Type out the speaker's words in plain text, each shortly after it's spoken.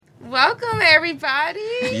Welcome, everybody.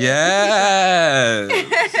 Yes.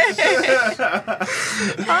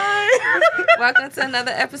 Hi. Welcome to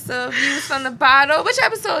another episode of Views from the Bottle. Which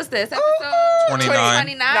episode is this? Episode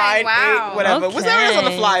 29. 9, Wow. 8, whatever. Okay. What's that on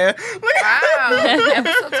the flyer? Wow.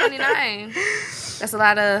 Episode 29. That's a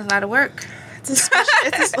lot of work.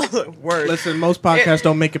 It's a word. Listen, most podcasts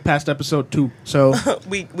don't make it past episode 2, so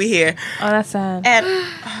We here. Oh, that's sad. And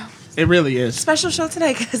It really is. special show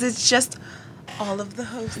tonight because it's just all of the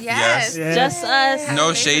hosts. Yes. Yeah. Just us. How No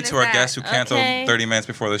amazing shade is to our that? guests who canceled Okay. 30 minutes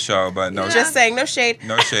before the show, but no, Just saying, no shade.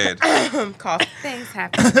 no shade. Cough. Things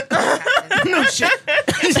happen. No shit.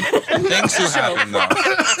 Things do happen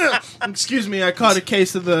though. Excuse me, I caught a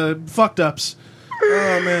case of the fucked ups.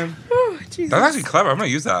 Oh man. Jesus. That's actually clever. I'm gonna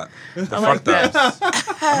use that. The fucked ups.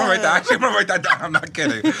 I'm gonna write that down. I'm not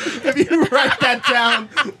kidding. If you write that down,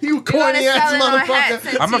 you We're gonna corny ass sell it on hats motherfucker.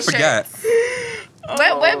 and I'm gonna t-shirts. forget.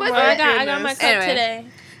 What was my it? I got my cup Anyway. today.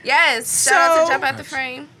 Yes. Shout out So- to Jump Out the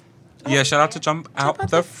Frame. Yeah, shout out to Jump Out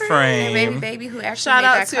the And Frame. baby who actually Shout made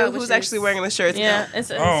out that to cover, who's which actually is- wearing the shirts. Yeah,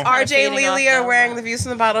 it's Oh. RJ and Lily are wearing the Views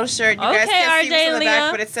from the Bottle shirt. You guys Okay, can't see what's RJ in the and back,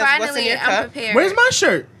 Leah. but it says what's in Finally, your I'm cup. prepared. Where's my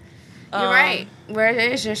shirt? You're right. Where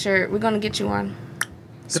is your shirt? We're gonna get you one.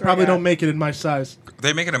 They probably don't make it in my size.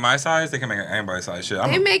 They make it in my size. They can make it anybody's size. Shit.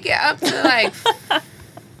 They make it up to like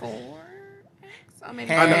 4X. Or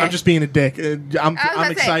maybe I know, I'm just being a dick. I'm I was gonna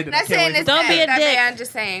say, excited. I Not can't saying wait. it's Don't be bad, a not dick. bad, I'm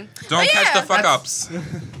just saying. Don't But catch yeah, the fuck ups.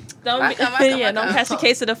 Don't Welcome. don't catch the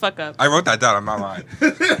case of the fuck up. I wrote that down. I'm not lying.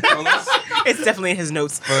 Well, let's It's definitely in his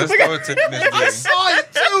notes. go to Miss I D. saw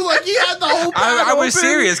it too. Like he had the whole. I was open.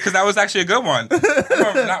 serious because that was actually a good one. I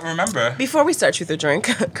don't not remember. Before we start Truth or Drink,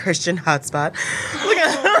 Christian Hotspot. Look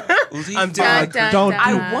at I'm doing Dun, it. dun, Don't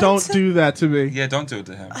dun. do, don't do that to me. Yeah, don't do it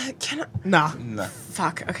to him. Can I? Nah. No.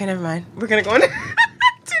 Fuck. Okay, never mind. We're gonna go into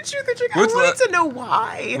Truth or Drink. I What's wanted the- to know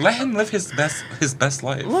why. Let him live his best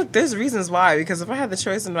life. Look, there's reasons why. Because if I had the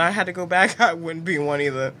choice and I had to go back, I wouldn't be one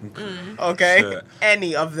either. Okay, Shit.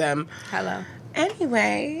 any of them. Hello.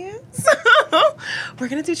 Anyway, so we're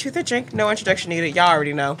gonna do Truth or Drink. No introduction needed. Y'all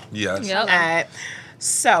already know. Yes. Yep. Alright.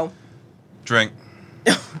 So, Drink.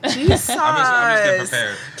 Jesus, I'm just getting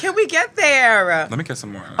prepared. can we get there? Let me get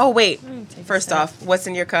some more. Oh wait. take First a sip. off, what's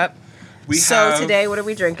in your cup? We So have today, what are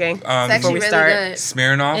we drinking? It's Before actually we really start. good.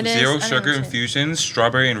 Smirnoff It is. Zero I know Sugar it's it. Infusion,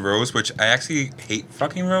 Strawberry and Rose, which I actually hate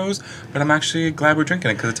fucking Rose, but I'm actually glad we're drinking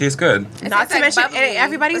it because it tastes good. Not to mention, bubbly.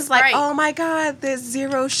 everybody's It's like, bright. "Oh my god, there's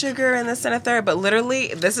zero sugar in this and a third," but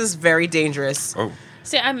literally, this is very dangerous. Oh,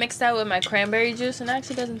 See, I mixed that with my cranberry juice, and it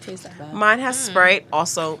actually doesn't taste that bad. Mine has Sprite,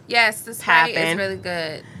 also. Yes, the Sprite is Pappin'. really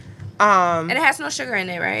good. And it has no sugar in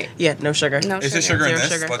it, right? Yeah, no sugar. No is there sugar in Zero this?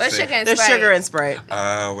 sugar. Let's What's see. sugar in There's Sprite? sugar in Sprite.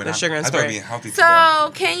 We're There's not, sugar and I thought it'd Sprite. be healthy.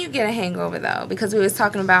 So, can you get a hangover though? Because we was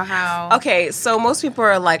talking about how. Okay, so most people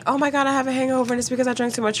are like, "Oh my god, I have a hangover, and it's because I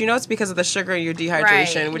drank too much." You know, it's because of the sugar in your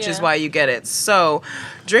dehydration, Right, which is yeah. why you get it. So,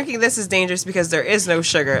 drinking this is dangerous because there is no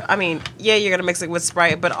sugar. I mean, yeah, you're gonna mix it with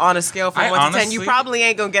Sprite, but on a scale from I 1 to 10, you honestly- probably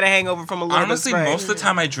ain't gonna get a hangover from a little Honestly, bit of Sprite. most of the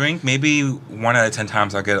time I drink, maybe 1 out of 10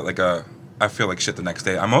 times I'll get like I feel like shit the next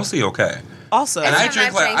day. I'm mostly okay. Also, And I Sometimes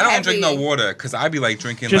drink like drink I don't drink no heavy. water because I be like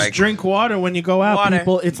drinking Just like drink water when you go out, Water.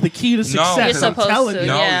 people. It's the key to success. You're I'm supposed telling to, you.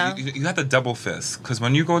 no, Yeah. you have to double fist because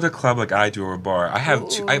when you go to a club like I do or a bar, I have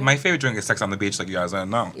two, my favorite drink is Sex on the Beach, like you guys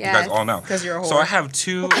know. You Yes. guys all know. 'Cause you're a So whore. I have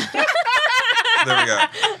two. There we go.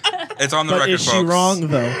 It's on the But record, is she folks. wrong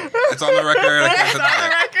though? It's on the record. I can't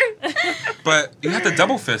deny it. But you have to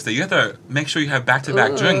double fist it. You have to make sure you have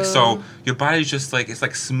back-to-back drinks, so your body's just like it's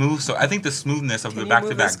like smooth. So I think the smoothness of Can the you move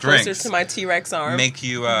back-to-back this closer drinks to my T-Rex arm? make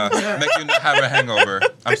you not have a hangover.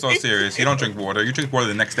 I'm so serious. You don't drink water. You drink water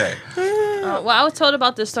the next day. Well, I was told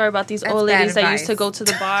about this story about these That's old bad ladies that used to advice. go to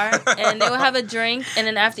the bar and they would have a drink, and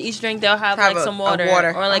then after each drink they'll have Have like a- some a water,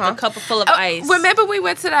 water, or like uh-huh. a cup full of Oh, ice. remember we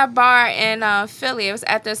went to that bar in Philly. It was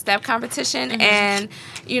at the step competition, and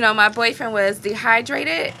you know my boyfriend was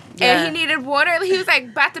dehydrated, Yeah. and he needed water. He was like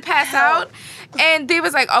about to pass out, and they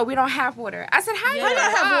was like, "Oh, we don't have water." I said, "How you Yeah. don't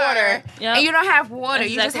have have water? water? Yep. And you don't have water. That's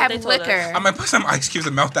you just exactly have what they told us. liquor." I might put some ice cubes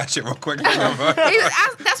and melt that shit real quick. That's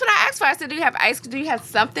what I asked for. I said, "Do you have ice? Do you have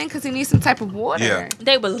something? Because he needs some type of water." Yeah.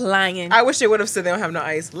 They was lying. I wish they would have said they don't have no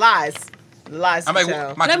ice. Lies. Lies. I'm to like,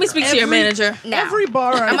 tell. my- Let me speak to your manager. No. Every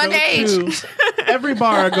bar I I'm go underage. to, every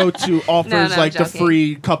bar I go to offers No, I'm like the joking.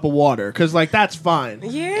 free cup of water because like that's fine.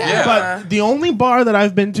 Yeah. But the only bar that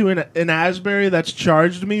I've been to in Asbury that's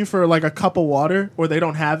charged me for like a cup of water or they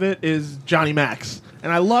don't have it is Johnny Mac's.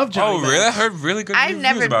 and I love Johnny Oh, Mac. really? I heard really good I've reviews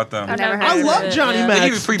never- about them. I've never heard I of love it. Johnny Yeah. They Mac.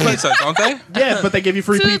 give you free pizza, don't they? Yeah, but they give you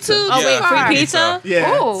free pizza. Oh Yeah, wait, free free pizza. pizza.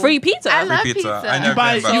 Yeah. Ooh. Free pizza. I love Free pizza. pizza. I never You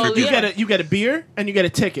buy been about free you pizza. get a beer and you get a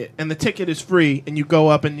ticket, and the ticket is free, and you go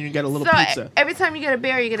up and you get a little So pizza. every time you get a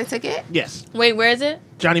beer, you get a ticket. Yes, Wait, where is it?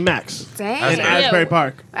 Johnny Mac's Dang. That's in very- Asbury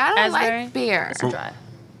Park. I don't Asbury? like beer. It's a drive.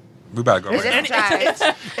 We better go It right is now. a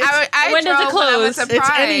drive. I When does it drove when I was close? It's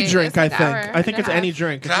any surprised. drink, It's I an think. hour I think and it's a any half.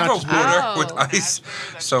 drink. Can It's I not have a just beer. water with ice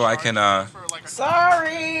so I can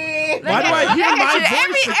Sorry. Why do I hear my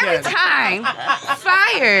voice every again? time?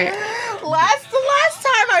 Fire. The last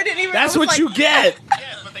time I didn't even. That's I was what like, you get.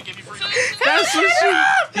 That's what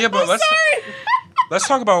you. Yeah, but let's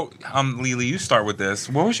talk about Lily, you start with this.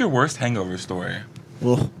 What was your worst hangover story?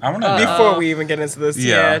 Well, I want to know. Before we even get into this,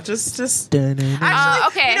 Yeah. just. dun-dun-dun. Actually,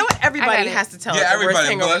 okay. You know what? I Everybody got it. has to tell Yeah, us the worst everybody,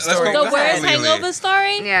 hangover but let's story. go- The Go ahead, worst Lily. hangover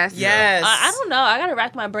story? Yes. Yes. I don't know. I gotta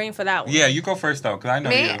rack my brain for that one. Yeah, you go first though, because I know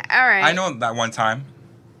Me? you. All right. I know that one time.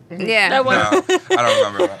 Yeah. That No, one. I don't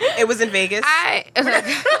remember that. It was in Vegas.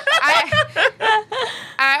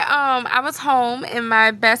 I was home and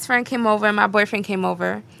my best friend came over and my boyfriend came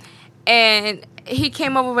over, and he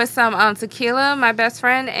came over with some tequila, my best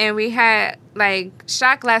friend, and we had like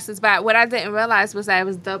shot glasses. But what I didn't realize was that it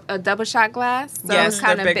was a double shot glass, so it yes, was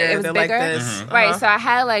kind they're of bigger. big. It was They're bigger. like this. Right, so I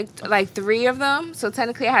had like 3 of them. So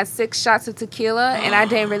technically, I had 6 shots of tequila, and I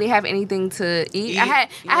didn't really have anything to eat. I had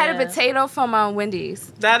a Yeah. potato from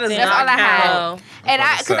Wendy's. That is That's not all I had. count. And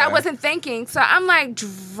about to because I say. wasn't thinking, so I'm like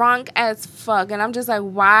drunk as fuck, and I'm just like,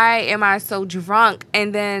 why am I so drunk?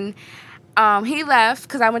 And then he left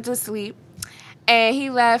because I went to sleep, and he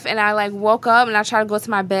left, and I like woke up and I tried to go to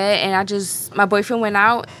my bed, and my boyfriend went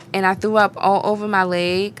out, and I threw up all over my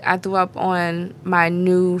leg. I threw up on my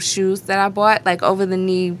new shoes that I bought, like over the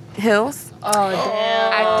knee heels. Oh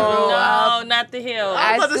damn! I threw no, up. not the heel.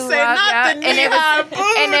 I was about to threw say, up, not yeah. the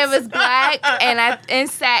knee-high and it was black and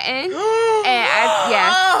satin,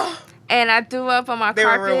 and I threw up on my They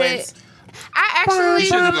were carpet. ruined. I actually You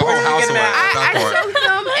should do the whole house away at I that point.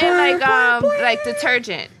 soaked them in like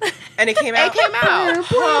detergent. And it came out. It came out.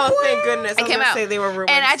 Oh, thank goodness. I was came gonna out. say they were ruined.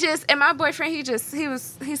 And my boyfriend,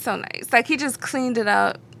 he's so nice. Like he just cleaned it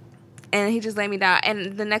up. And he just laid me down.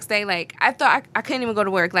 And the next day, like, I thought I couldn't even go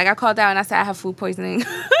to work. Like, I called out and I said I have food poisoning.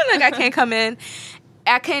 Like, I can't come in.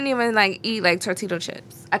 I couldn't even, like, eat, like, tortilla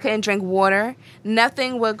chips. I couldn't drink water.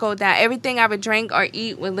 Nothing would go down. Everything I would drink or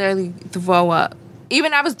eat would literally throw up.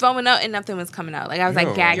 Even I was throwing up and nothing was coming out. Like, I was, like,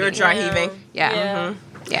 Ew. gagging. You were dry heaving. Yeah.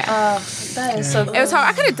 Yeah. That is so. It was hard.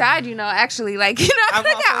 I could have died, actually. Like, I could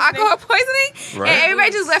have got alcohol poisoning. Right. And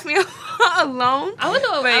everybody just left me alone. I wonder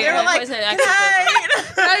what They were like, poisoning "Good actually.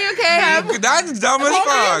 night." Are you okay? That's dumb as in the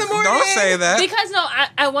fuck. morning. Don't say that. Because no,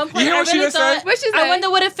 at one point You hear I what she really just said? thought. What she I said? wonder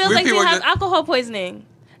what it feels We like to people have just- alcohol poisoning.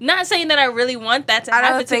 Not saying that I really want that to I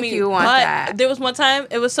don't happen to think me, you want but that. there was one time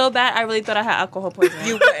it was so bad I really thought I had alcohol poisoning.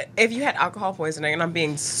 You would, if you had alcohol poisoning, and I'm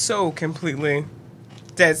being so completely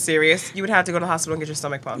dead serious, you would have to go to the hospital and get your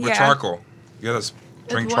stomach pumped. With Yeah. charcoal. You gotta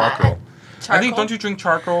drink what? charcoal. I think, Charcoal? don't you drink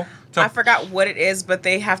charcoal? I forgot what it is, but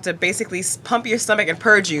they have to basically pump your stomach and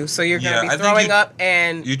purge you, so you're Yeah, gonna I be think throwing you- up,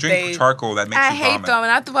 and You drink they, charcoal that makes I you hate vomit. throwing.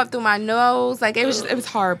 I threw up through my nose. Like it was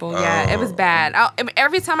horrible. Yeah, it was Oh. bad.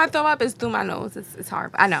 Every time I throw up, it's through my nose. It's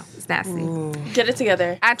horrible. I know it's nasty. Get it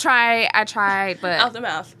together. I tried, Out but the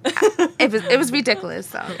mouth. it was ridiculous.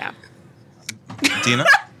 So yeah. Tina?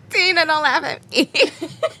 Tina, don't laugh at me.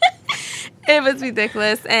 It was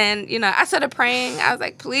ridiculous, and I started praying. I was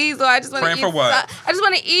like, "Please, Lord, I just want to eat. Praying for what? I just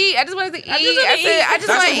want to eat. I just wanted to eat. just wanna eat. I just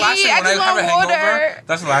That's want the to last eat. thing I when I just have a want hangover. water.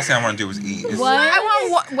 That's the last thing I want to do is eat. It's- What? I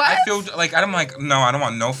want what? I feel like I'm like, no, I don't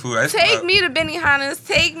want no food. I just Take wanna- me to Benihana's.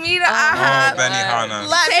 Take me to Oh, IHOP.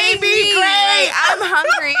 Benihana. Take me. Like, I'm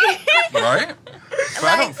hungry. Right? But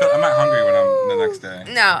I don't feel, I'm not hungry when I'm the next day.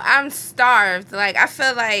 No, I'm starved. Like I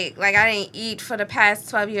feel like I didn't eat for the past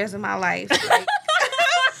 12 years of my life.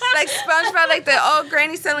 Like SpongeBob, like the old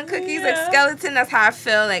granny selling cookies, like skeleton. That's how I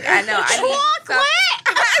feel. Like I know I need something.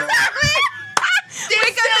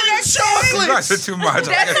 Wake up the next day. You guys are too much.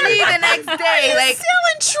 That's me the next day. Like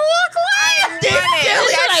selling chocolate.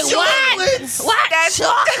 I want it. Like, what? That's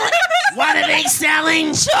What are they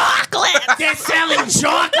selling? Chocolate. They're selling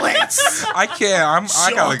chocolates. I can't.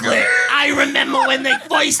 I gotta go. Chocolate. I remember when they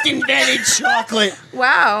first invented chocolate.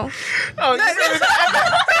 Wow. Oh, That's actually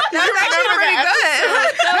pretty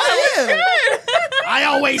good. I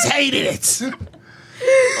always hated it.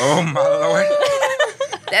 Oh my lord.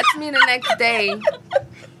 That's me the next day. Yep.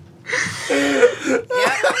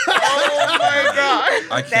 oh my god.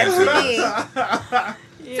 I can't That's do that.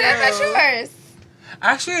 me. Sam, that's yours.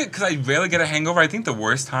 Actually, because I rarely get a hangover, I think the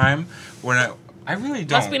worst time when I really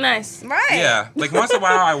don't. Must be nice. Right. Yeah, like once in a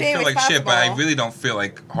while I would Being feel like shit, but I responsible. really don't feel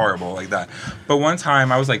like horrible like that. But one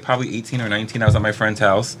time I was like probably 18 or 19. I was at my friend's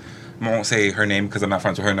house. I won't say her name because I'm not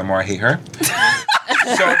friends with her no more. I hate her.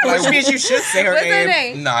 So Which means you should say her What's name. her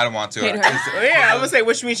name? no, I don't want to. Hate her. Oh, yeah, I would say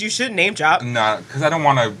which means you should name drop. Nah, because I don't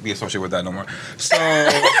want to be associated with that no more. So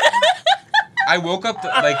I woke up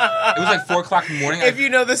like it was like 4:00 in the morning. If you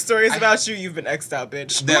know the stories about you, you've been X'd out,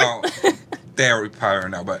 bitch. They're probably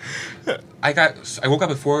now, but I woke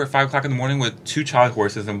up at 4 or 5 o'clock in the morning with 2 Charlie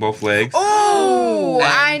horses in both legs. Oh, And,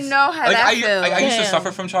 I know how like, that I feels. used to Damn.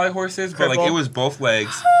 suffer from Charlie horses, but like Cripple. it was both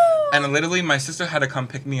legs, and literally my sister had to come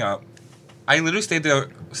pick me up. I literally stayed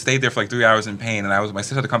there for like 3 hours in pain, and my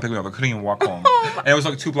sister had to come pick me up. I couldn't even walk home, and it was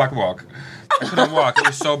like a 2-block walk. I couldn't walk. It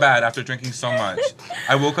was so bad after drinking so much.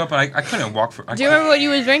 I woke up and I couldn't walk for. Do you remember what you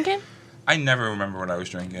was drinking? I never remember what I was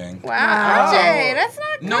drinking. Wow, RJ, that's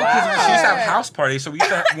not good. No, because she used to have house parties, so we used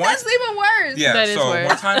to have That's even worse. Yeah, That is so worse.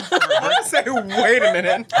 one time for I say, wait a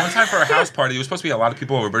minute. a house party, it was supposed to be a lot of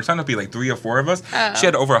people over, but it turned out to be like 3 or 4 of us. Oh. She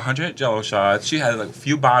had over 100 Jello shots. She had like a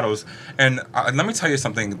few bottles, and let me tell you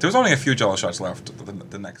something. There was only a few Jello shots left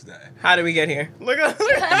the next day. How did we get here? Look at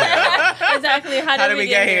Exactly. How did we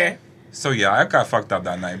get here? So yeah, I got fucked up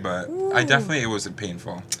that night, but it was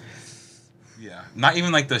painful. Yeah, not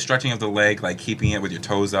even like the stretching of the leg, like keeping it with your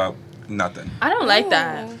toes up, nothing. I don't like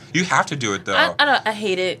that. You have to do it though. I don't. I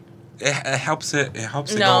hate it. It helps it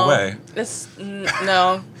No. go away.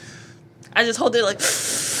 No. I just hold it like. Yo,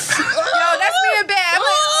 that's me in bed. I'm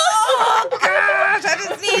like, oh gosh, I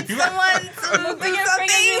just need someone to do something.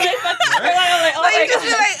 Like, you just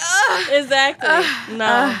be like, ugh. Exactly.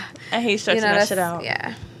 No. I hate stretching that shit out.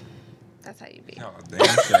 Yeah, that's how you be. Oh, damn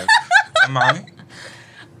shit. And mommy?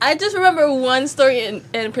 I just remember one story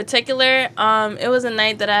in particular. It was a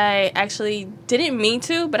night that I actually didn't mean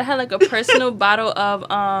to, but I had like a personal bottle of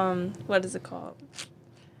what is it called?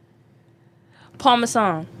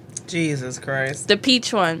 Parmesan, Jesus Christ. the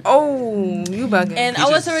peach one. Oh, you bugging. And Peach I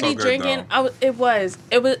was is already so good, drinking.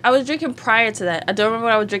 though. I was drinking prior to that. I don't remember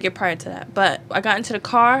what I was drinking prior to that. But I got into the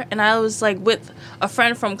car and I was like with a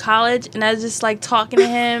friend from college and I was just like talking to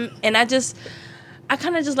him and I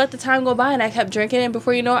kind of just let the time go by and I kept drinking and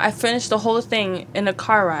before you know it, I finished the whole thing in a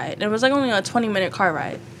car ride. And it was like only a 20-minute car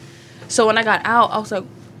ride. So when I got out, I was like,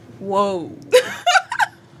 whoa.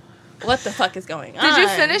 What the fuck is going on? Did you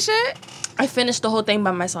finish it? I finished the whole thing by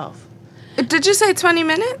myself. Did you say 20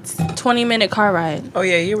 minutes? 20-minute car ride. Oh,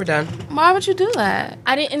 yeah, you were done. Why would you do that?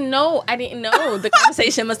 I didn't know. The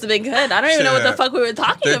conversation must have been good. I don't even know what the Shit. fuck we were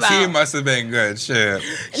talking The about. tea must have been good. Shit.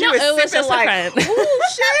 She No, was it was sipping just a like, friend. ooh,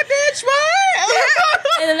 shit, bitch, what?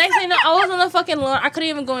 And the next thing you know, I was on the fucking lawn. I couldn't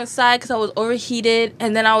even go inside because I was overheated.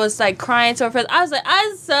 And then I was like crying to her friends. I was like,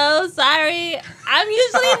 I'm so sorry. I'm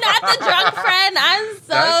usually not the drunk friend. I'm so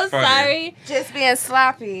That's funny. sorry. Just being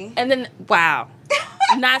sloppy. And then, wow.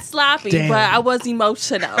 Not sloppy, Damn. but I was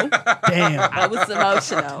emotional. Damn. I was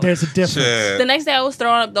emotional. There's a difference. Shit. The next day, I was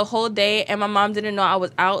throwing up the whole day, and my mom didn't know I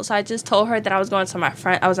was out, so I just told her that I was going to my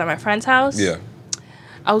friend. I was at my friend's house. Yeah.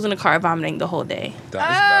 I was in the car vomiting the whole day. That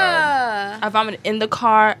was bad. I vomited in the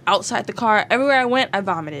car, outside the car, everywhere I went. I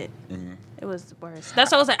vomited. Mm-hmm. It was the worst.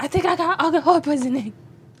 That's why I was like, I think I got alcohol poisoning.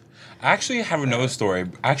 I actually have another story.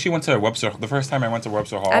 I actually went to Webster the first time I went to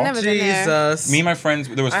Webster Hall. I never been there. Jesus. Me and my friends,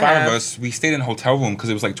 there was I 5 have. of us. We stayed in a hotel room because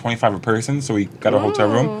it was like $25 a person, so we got a hotel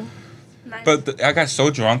room. Nice. But I got so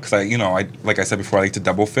drunk because like I said before, I like to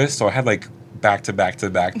double fist, so I had like back to back to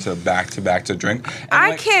drink. And I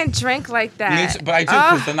like, can't drink like that. but I do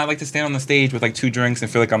because then I like to stand on the stage with like 2 drinks and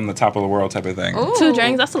feel like I'm the top of the world type of thing. Ooh. 2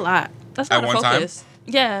 drinks, that's a lot. That's a At lot of one time? focus.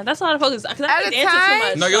 Yeah, that's a lot of focus. Because I At be a dancing time? too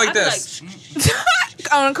much. No, you're So like I be this.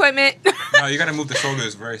 On equipment. No, you gotta move the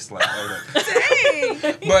shoulders very slightly.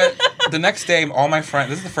 Dang. But the next day, all my friends.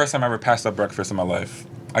 This is the first time I ever passed up breakfast in my life.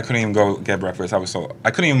 I couldn't even go get breakfast. I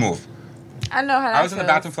couldn't even move. I know how that I was in the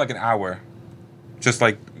feels. bathroom for like an hour, just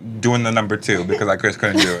like doing the number 2 because I just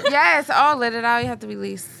couldn't do it. Yes, all let it out. You have to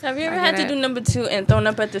release. Have you ever I had get to it. do number 2 and thrown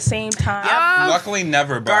up at the same time? Yep. Luckily,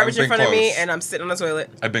 never. But Garbage I've in been front close. of me, and I'm sitting on the toilet.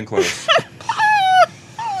 I've been close.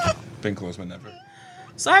 Been close, but never.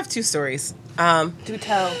 So I have 2 stories. Do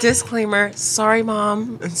tell. Disclaimer, sorry,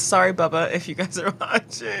 Mom, and sorry, Bubba, if you guys are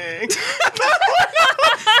watching.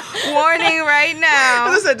 Warning right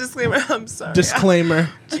now. This is a disclaimer. I'm sorry. Disclaimer.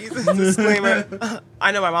 Jesus, disclaimer.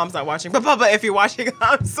 I know my mom's not watching, but Bubba, if you're watching,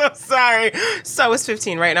 I'm so sorry. So I was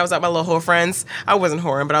 15, right? And I was at my little whore friends. I wasn't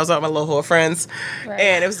whoring, but I was at my little whore friends. Right.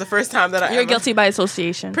 And it was the first time that You're ever- guilty by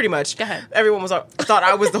association. Pretty much. Go ahead. Everyone thought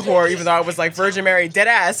I was the whore, even though I was like Virgin Mary, dead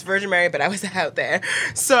ass Virgin Mary, but I was out there.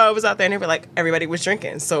 So I was out there, and they were like, everybody was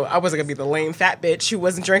drinking. So I wasn't gonna be the lame fat bitch who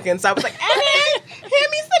wasn't drinking. So I was like, hit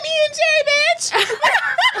me some E&J, bitch. bitch.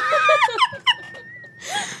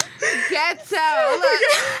 Get out. Look.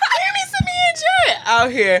 Give me some E&J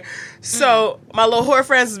out here. So my little whore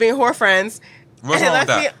friends was being whore friends. What's And wrong with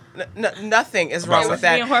left that? me- nothing is wrong About with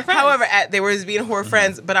that. that. Being whore friends. However, they were being whore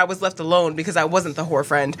friends, but I was left alone because I wasn't the whore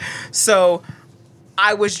friend. So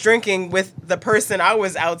I was drinking with the person I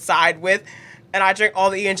was outside with, and I drank all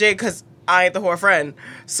the E&J because I ain't the whore friend.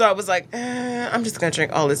 So I was like, I'm just gonna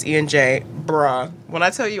drink all this E&J, bruh. When I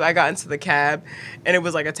tell you I got into the cab, and it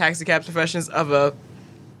was like a taxi cab professions of a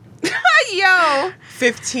Yo.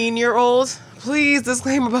 15-year-old. Please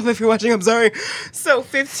disclaimer, Bob, if you're watching, I'm sorry. So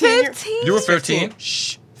 15. 15? You were 15?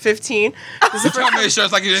 Shh. 15. You told me it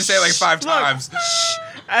shows like you didn't say it like 5 times.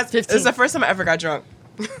 It's the first time I ever got drunk.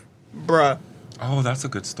 Bruh. Oh, that's a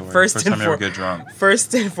good story. First First and time you ever for- get drunk.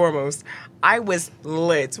 First and foremost, I was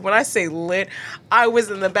lit. When I say lit, I was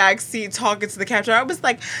in the back seat talking to the cab driver. I was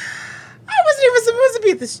like, I wasn't even supposed to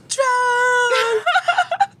be this drunk.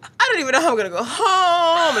 I don't even know how I'm gonna go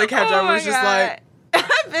home. And the cab driver was just like,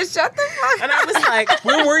 bitch, shut the fuck and I was like,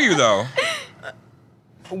 Where were you though?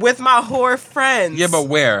 with my whore friends. Yeah, but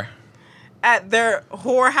where? At their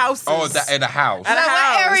whore houses. Oh, in a house. At a What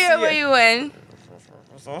house, area yeah. were you in?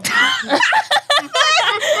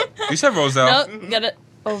 You said Roselle. Nope. Got it.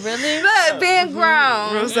 Oh, really? Look, being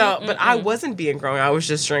grown. Roselle, but I wasn't being grown. I was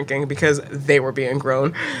just drinking because they were being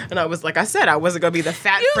grown, and I was like I said, I wasn't gonna be the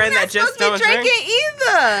fat You friend not that just supposed to don't be drinking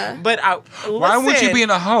drink. either. But Why would you listen, be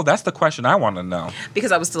in a hoe? That's the question I want to know.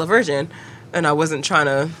 because I was still a virgin, and I wasn't trying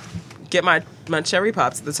to get my cherry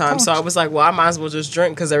pops at the time. So I was like, well, I might as well just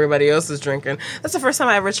drink because everybody else is drinking. That's the first time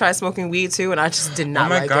I ever tried smoking weed too, and I just did not Oh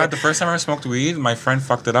my like god! it. The first time I ever smoked weed, my friend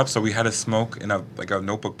fucked it up, so we had to smoke in a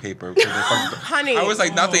notebook paper. So they fucked it- Honey, I was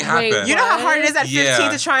like, nothing happened. you know how hard it is at 15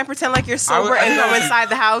 Yeah. to try and pretend like you're sober I and know. go inside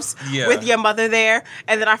the house Yeah. with your mother there,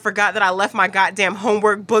 and then I forgot that I left my goddamn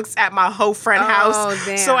homework books at my hoe friend Oh, house.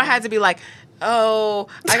 damn. So I had to be like, oh,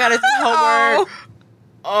 I gotta do homework.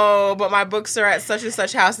 Oh, but my books are at such and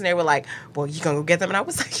such house, and they were like, well, you gonna go get them? And I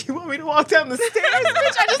was like, you want me to walk down the stairs?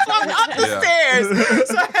 Bitch, I just walked up the Yeah. stairs.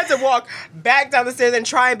 So I had to walk back down the stairs and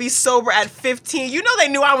try and be sober at 15. You know they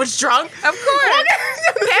knew I was drunk. Of course.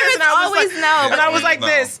 Parents always know. And I was like No.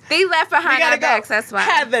 this. They left We behind gotta our go. backs, that's why.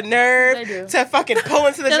 Had the They nerve do. to fucking pull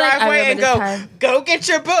into the They're like, I driveway and remember go, this time. go get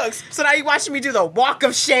your books. So now you're watching me do the walk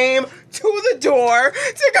of shame to the door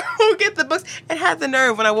to go get the books, and had the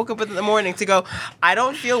nerve when I woke up in the morning to go, I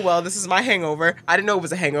don't feel well. This is my hangover. I didn't know it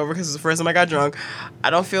was a hangover because it was the first time I got drunk. I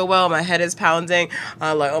don't feel well. My head is pounding.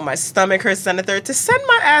 Like, oh, my stomach hurts. And the third, to send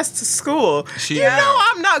my ass to school. You know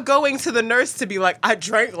I'm not going to the nurse to be like, I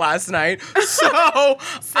drank last night, so I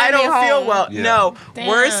me don't feel home. well. Yeah. No, Damn.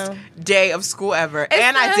 worst day of school ever.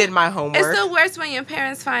 And I did my homework. It's still worse when your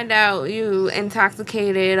parents find out you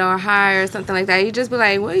intoxicated or high or something like that. You just be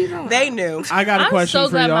like, what are you doing? They knew. I got a I'm question so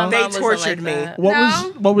for glad my y'all. mom They wasn't tortured like me. that.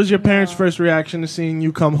 What was your parents' first reaction to seeing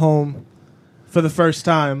you come home for the first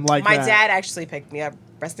time like My that? dad actually picked me up.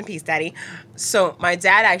 Rest in peace, Daddy. So my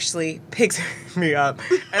dad actually picked me up,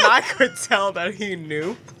 and I could tell that he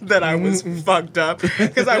knew that I was fucked up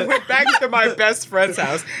because I went back to my best friend's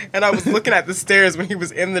house, and I was looking at the stairs when he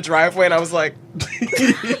was in the driveway, and I was like,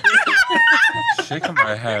 Shaking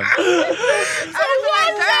my head. girl,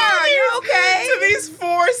 you okay? To these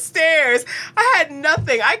 4 stairs. I had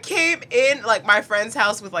nothing. I came in like my friend's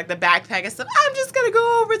house with like the backpack and stuff. I'm just gonna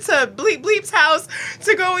go over to Bleep Bleep's house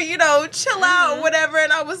to go, chill out, whatever.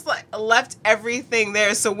 And I was like, left everything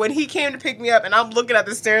there. So when he came to pick me up and I'm looking at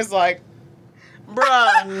the stairs like,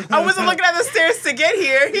 bruh, I wasn't looking at the stairs to get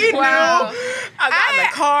here. He Wow. knew. I got in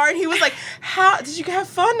the car and he was like, how did you have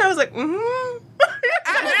fun? And I was like, mm-hmm.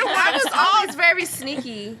 I was always very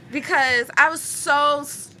sneaky because I was so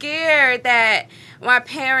scared that my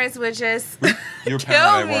parents would just You were kill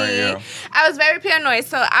paranoid, me. weren't you? I was very paranoid,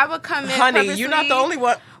 so I would come in. Honey, you're not the only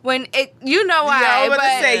one. When you know why? Yeah, I was but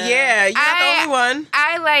about to say, yeah, you're not the only one.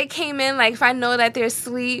 I came in if I know that they're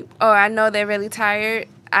asleep or I know they're really tired.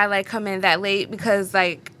 I come in that late because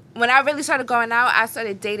when I really started going out, I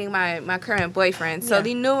started dating my current boyfriend. So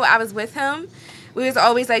they knew I was with him. We was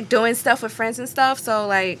always doing stuff with friends and stuff.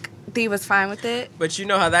 So D was fine with it. But you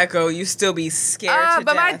know how that go. You still be scared to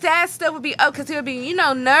But my death. dad still would be up because he would be,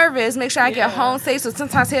 nervous. Make sure I get home safe. So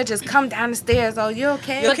sometimes he'll just come down the stairs. Oh, you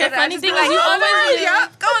okay? But the funny thing is, you always knew.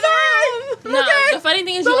 Go in the room. No, the funny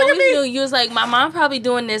thing is you always knew. You was like, my mom probably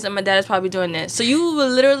doing this and my dad is probably doing this. So you would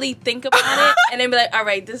literally think about it and then be like, all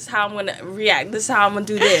right, this is how I'm going to react. This is how I'm going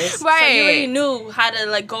to do this. Right. So you already knew how to,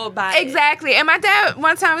 like, go about it. Exactly. And my dad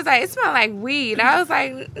one time was like, it smelled like weed. I was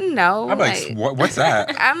like, no. I'm like, what's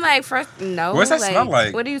that? I'm like, first, no. What's that smell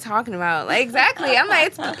like? What are you talking about? Like, exactly. I'm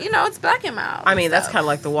like, it's black and mild. I mean, that's kind of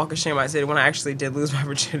like the walk of shame I did when I actually did lose my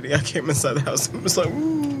virginity. I came inside the house and was like,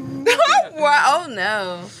 ooh. Oh,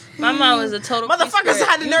 no. My mom was a total Motherfuckers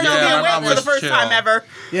had the nerve to Yeah, be my mom awake for the was first chill. time ever.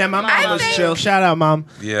 Yeah, my mom was think- chill. Shout out, mom.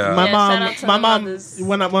 Yeah. My Yeah, mom, shout out to my the mom. mothers.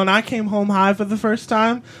 When I came home high for the first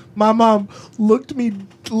time, my mom looked at me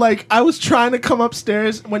like I was trying to come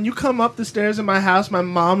upstairs. When you come up the stairs in my house, my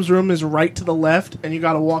mom's room is right to the left, and you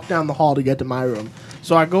got to walk down the hall to get to my room.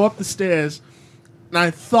 So I go up the stairs, and I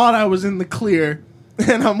thought I was in the clear,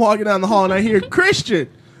 and I'm walking down the hall, and I hear Christian,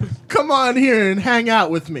 come on here and hang out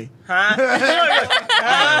with me.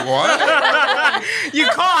 What? You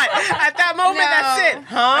caught at that moment. No. That's it, And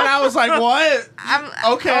huh? I was like, what?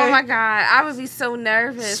 Okay. Oh my God. I would be so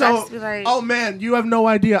nervous. I'd So, just be like, oh man, you have no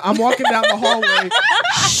idea. I'm walking down the hallway,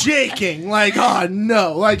 shaking. Like, oh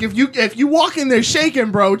no. Like, if you walk in there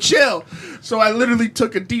shaking, bro, chill. So I literally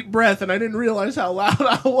took a deep breath, and I didn't realize how loud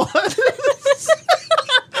I was.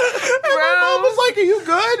 And my mom was like, "Are you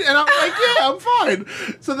good?" And I'm like, "Yeah, I'm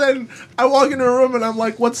fine." So then I walk into her room, and I'm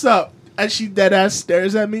like, "What's up?" And she dead ass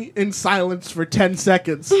stares at me in silence for 10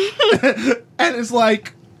 seconds, and it's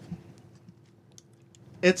like,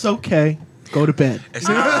 "It's okay. Go to bed." It's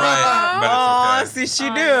not right, Oh, but it's okay. see, she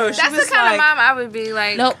do. that's She the was kind like, of mom I would be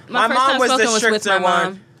like. Nope. My My first mom time was the smoking was with my stricter mom.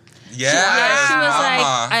 one. Yeah. She was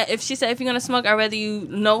mama. like, if she said, if you're going to smoke, I'd rather you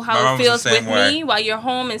know My how mom it was the feels same with way. me while you're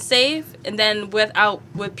home and safe, and then without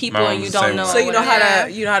with people My mom and you was the don't same know. way. So you know how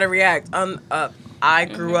Yeah. to react. I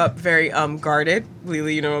grew up very guarded.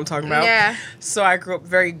 Lily, you know what I'm talking about? Yeah. So I grew up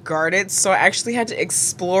very guarded. So I actually had to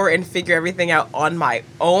explore and figure everything out on my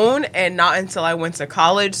own, and not until I went to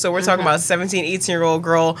college. So we're talking about a 17, 18-year-old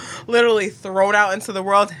girl literally thrown out into the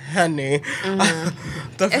world. Honey.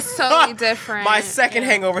 It's totally different. My second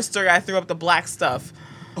hangover story, I threw up the black stuff.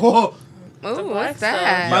 Oh, Ooh, black what's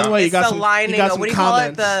that? by the way, you It's got the some, lining you got of- some what do you call it?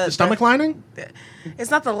 comments. The- The stomach lining?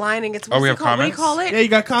 It's not the lining. It's Oh, we what's have it called? What do you comments? call it? Yeah, you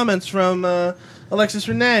got comments from Alexis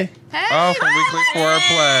Renee. Hey, Oh, from Weekly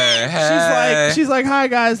Foreplay. Hey. She's like, "Hi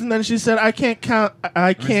guys," and then she said, "I can't count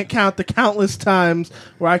the countless times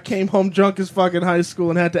where I came home drunk as fuck in high school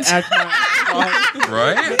and had to act my."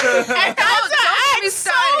 Right? don't get me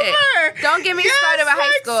started. Don't get me started about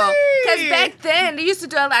high school. Because back then, they used to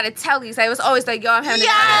do a lot of tellies. Like, it was always like, yo, I'm having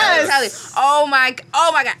a telly. Oh my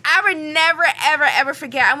God. I would never, ever, ever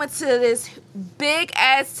forget. I went to this big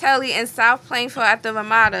ass telly in South Plainfield at the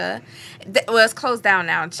Ramada. Well, it's closed down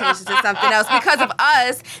now and changed to something else because of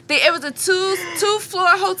us. It was a two-floor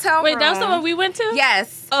hotel Wait, room. that was the one we went to?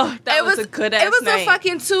 Yes. Oh, that was a good ass It was night. a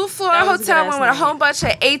fucking 2-floor That was a hotel good-ass room with a night. whole bunch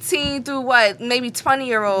of 18 through maybe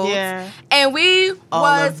 20-year-olds. Yeah. And we All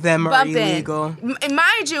was of them are bumping. illegal.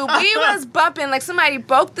 Mind you, we was bumping like somebody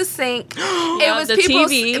broke the sink. It Yeah, was the people.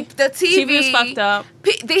 TV. The TV. TV was fucked up.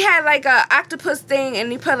 They had like a octopus thing,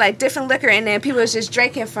 and they put like different liquor in there. And people was just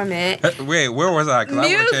drinking from it. Wait, where was I? 'Cause I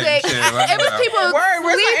would've came Music. shit. Let me It was know. people Word,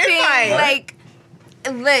 where's my sleeping invite? like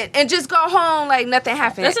lit and just go home like nothing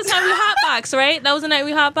happened. That's the time we hotbox, right? That was the night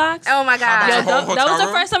we hotbox. Oh my god. Yo, Yeah, The whole that was the hotel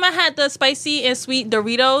room? first time I had the spicy and sweet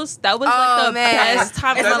Doritos. That was Oh, like the man. best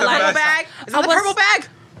time of Is my that the That's purple the life. best. bag? Is I that the was- purple bag?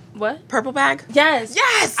 What? Purple bag? Yes.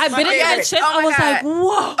 Yes! I bit into Okay. the chip. Oh I my was like, God.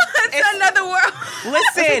 whoa. It's another world.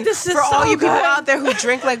 Listen, This is for all so you people good. out there who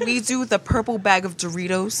drink like we do, the purple bag of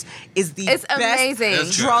Doritos is the It's best amazing.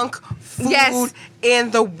 It's good. drunk food Yes.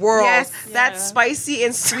 in the world. Yes. That Yeah. spicy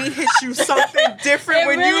and sweet hits you something different It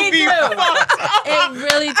when really you be do. fucked up. It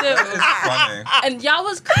really It's did. funny. And y'all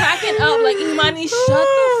was cracking up like, Imani, shut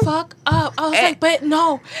the fuck up. I was like, but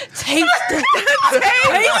no, taste it.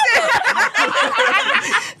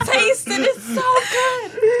 Taste it. It's so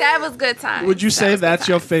good. That was good time. Would you say that's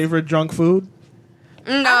your favorite drunk food?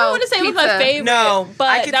 No, I don't want to say it was my pizza. favorite. No, I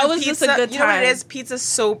but could that do was pizza. just a good You know what time. it is?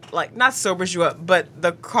 Pizza like not sobers you up, but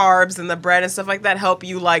the carbs and the bread and stuff like that help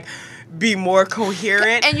you like be more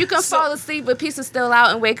coherent. And you can fall asleep with pizza still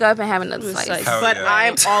out and wake up and have another slice. like- Hell But yeah.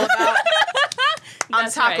 I'm all about I'm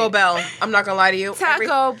That's Taco right. Bell. I'm not gonna lie to you. Taco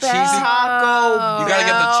Bell. Cheesy. Taco You gotta get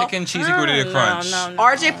the Bell. chicken cheesy gordita crunch. No.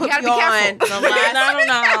 RJ put You gotta me be careful.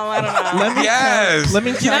 on. I don't know. Let me Yes. Let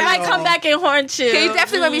me tell I you. might come back and haunt you. You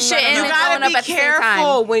definitely gonna be shitting You and gotta throwing up be at the same time.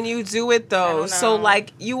 careful when you do it though. don't So know.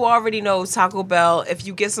 like you already know Taco Bell. If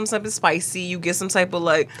you get some type of spicy, you get some type of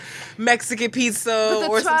like Mexican pizza But the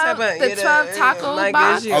or some 12 type of the 12 taco like,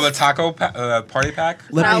 box? Oh, the taco party pack?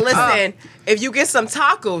 Let now me tell- listen, if you get some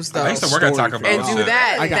tacos though I used to work at Taco Bell. and do shit.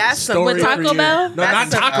 that, I got that's a some story With Taco for you. Bell? No,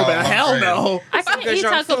 That's not Taco Oh, Bell. Hell I'm no. I can't good eat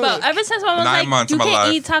drunk Taco Bell. food. Ever since my mom was 9 like, months you of my can't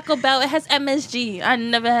life. eat Taco Bell. It has MSG. I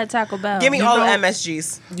never had Taco Bell. Give me You all know- the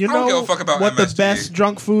MSGs. You I don't give know a fuck about what the MSG. best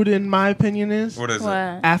drunk food, in my opinion, is? What is it? What?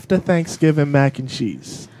 After Thanksgiving mac and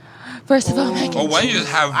cheese. First of all, mac Oh, and why don't you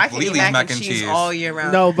just have I can eat Lily's mac and cheese all year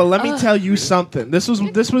round. No, but let me tell you something. This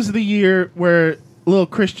was the year where little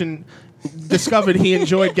Christian discovered he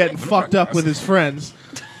enjoyed getting fucked up with his friends.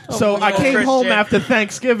 So I came home Christian. after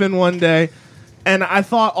Thanksgiving one day, and I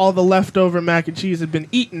thought all the leftover mac and cheese had been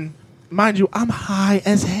eaten. Mind you, I'm high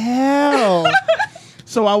as hell.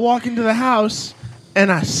 So I walk into the house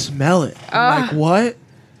and I smell it. I'm like, what?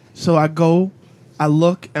 So I go, I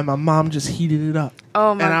look, and my mom just heated it up.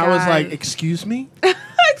 Oh my and I god. was like, excuse me?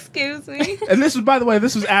 excuse me. And this was, by the way,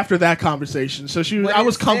 this was after that conversation. So What I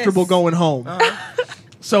was is comfortable this? going home.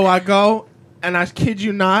 So I go, and I kid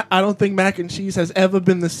you not, I don't think mac and cheese has ever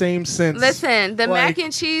been the same since. Listen, the Like- mac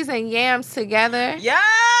and cheese and yams together.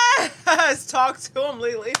 Yes, talk to him,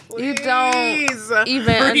 Lily. Please. You don't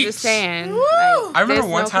even understand. Woo! Like, I remember there's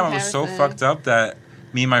one no time I was so comparison. fucked up that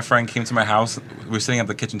me and my friend came to my house. We were sitting at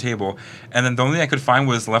the kitchen table, and then the only thing I could find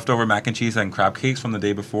was leftover mac and cheese and crab cakes from the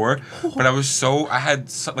day before. But I had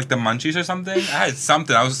like the munchies or something. I had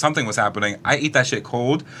something. Something was happening. I eat that shit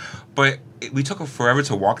cold, but we took forever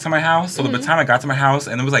to walk to my house. So by the time I got to my house,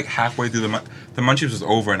 and it was like halfway through the munchies was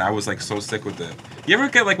over, and I was like so sick with it. You ever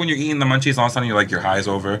get like when you're eating the munchies, all of a sudden you're like your high's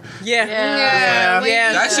over? Yeah. Yeah.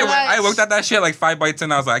 Yeah. That shit. I looked at that shit like 5 bites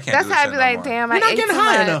in. I was like, I can't. That's do this how I'd shit be no like, more. damn, You're I not ate getting too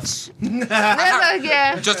high much. enough.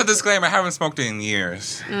 Yeah. Just a disclaimer, I haven't smoked in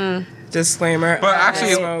years. Disclaimer. But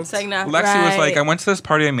actually, It's like not Lexi was like, I right. went to this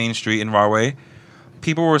party on Main Street in Rahway.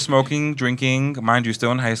 People were smoking, drinking, mind you,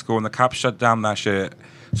 still in high school, and the cops shut down that shit.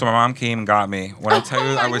 So my mom came and got me. When I tell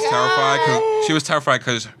you I was terrified, because she was terrified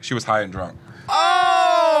because she was high and drunk.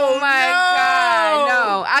 Oh my god,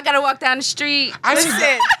 no! I gotta walk down the street.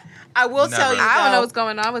 Listen, I will Never. tell you. I don't though, know what's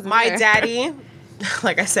going on. I was My there. daddy,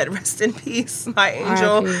 like I said, rest in peace, my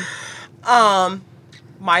angel. R.I.P.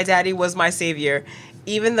 My daddy was my savior.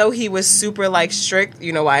 Even though he was super like strict,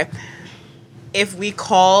 you know why? If we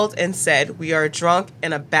called and said we are drunk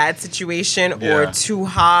in a bad situation or Yeah. too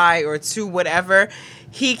high or too whatever,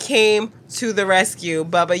 he came to the rescue.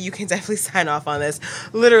 Bubba, you can definitely sign off on this.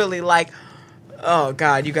 Literally, like, oh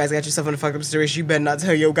God, you guys got yourself in a fucked up situation. You better not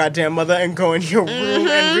tell your goddamn mother and go in your room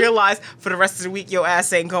and realize for the rest of the week your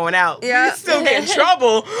ass ain't going out. Yeah. We'd still get in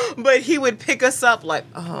trouble, but he would pick us up like,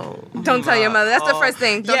 oh. Don't tell your mother. That's the oh. first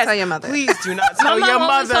thing. Don't Yes, tell your mother. Please do not tell My your mom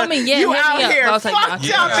always mother. told me, yeah, you hit me out up. here I was like, nah, fucked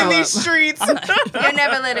keep up it in up. these streets. You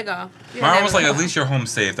never let it go. You My mom never was like, let at least you're home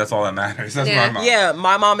safe. That's all that matters. That's Yeah. my mom. Yeah,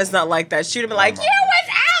 my mom is not like that. She'd have been like, mom. you was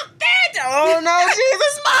out there. Oh no,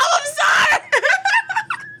 Jesus, mom, I'm sorry.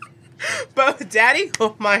 But daddy,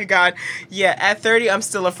 oh my God. Yeah, at 30, I'm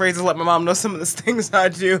still afraid to let my mom know some of the things I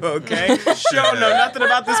do, okay? She don't know nothing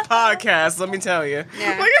about this podcast, let me tell you.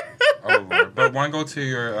 Yeah. Oh, Lord. But want to go to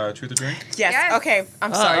your truth or drink? Yes. Yes. Okay.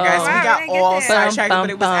 I'm sorry, guys. Wow, We we got didn't get all there. sidetracked, Bum, but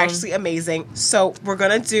it was bum, bum. actually amazing. So we're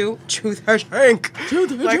gonna do truth or drink.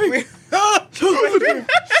 Truth or drink.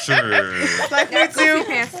 Sure. Like we Got goofy do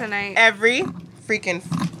pants tonight. every freaking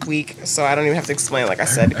week. So I don't even have to explain, like I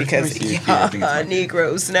said, because see if I think it's-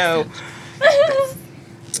 Negroes know.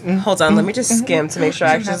 Hold on, let me just skim to make sure.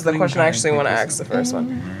 Actually, this is the question I actually want to ask. The first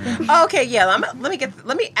one. Okay, yeah.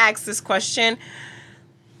 Let me ask this question.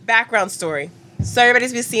 Background story. So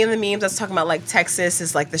everybody's been seeing the memes that's talking about like Texas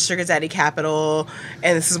is like the sugar daddy capital,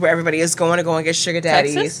 and this is where everybody is going to go and get sugar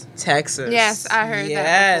daddies. Texas. Yes, I heard that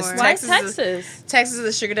Yes, before. Why Texas. Texas? Texas is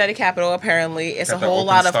the sugar daddy capital. Apparently, it's Got a the whole open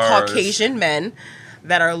lot of stars. Caucasian men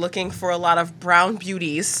that are looking for a lot of brown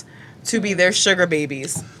beauties to be their sugar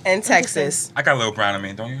babies in Texas. I got a little brown in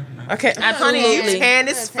me, don't you? Okay, honey, you Absolutely. tan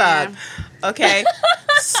as fuck. Okay,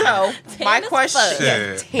 so my as question, fuck.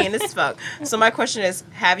 yeah, Shit. tan as fuck. So my question is,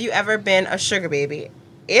 have you ever been a sugar baby?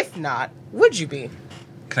 If not, would you be?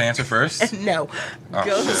 Can I answer first? No, Oh,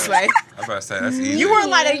 go shit. this way. I was about to say, that's easy. You were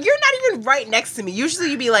like, you're not even right next to me. Usually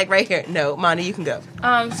you'd be like right here. No, Monty, you can go.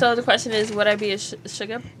 So the question is, would I be a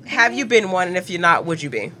sugar? Have you been one, and if you're not, would you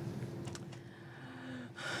be?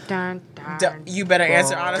 Dun, dun. You better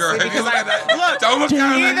answer honestly Girl, if you because look at that, don't look either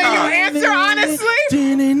at that you answer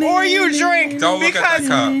honestly or you drink. Don't look at that Because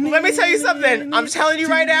cup. let me tell you something. I'm telling you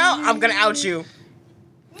right now, I'm gonna out you.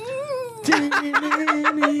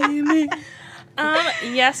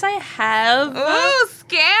 Yes, I have. Ooh,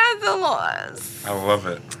 scandalous. I love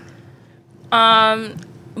it.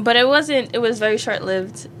 But it wasn't. It was very short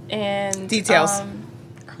lived and Details.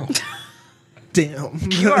 Damn.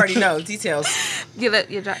 You already know details.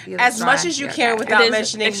 As Much as you can without It is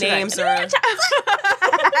mentioning extra names dry. or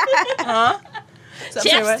huh?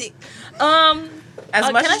 Chapstick. As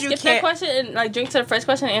much can as I you skip that can. question and like drink to the first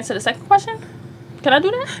question and answer the second question? Can I do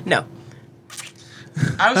that? No,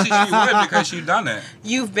 Obviously, she would because she done it.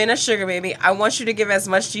 you've been a sugar baby. I want you to give as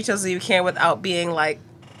much details as you can without being like.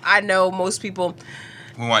 I know most people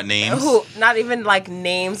We want names. who not even like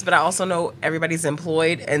names, but I also know everybody's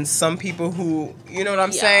employed, and some people who you know what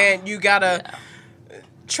I'm Yeah. saying. You gotta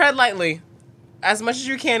tread lightly, as much as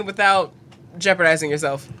you can without jeopardizing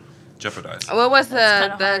yourself. Jeopardize. What was the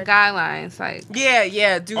kinda hard. guidelines like?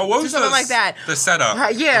 Yeah, do, Oh, what do was something the, like that. The setup.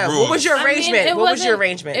 Yeah, the what was your rules. arrangement? it What was your wasn't-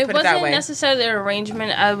 arrangement? It Put it that wasn't way. necessarily an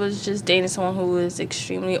arrangement. I was just dating someone who was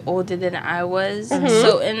extremely older than I was. Mm-hmm.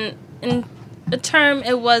 So in the term,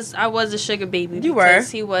 I was a sugar baby. You were. Because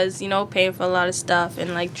he was, paying for a lot of stuff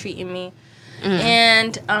and like treating me.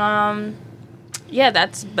 And yeah,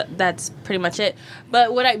 that's pretty much it.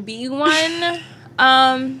 But would I be one?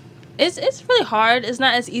 It's really hard. It's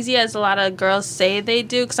not as easy as a lot of girls say they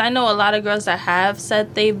do. Because I know a lot of girls that have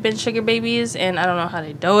said they've been sugar babies, and I don't know how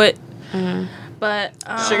they do it. But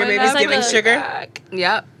Sugar babies it's like giving a- sugar?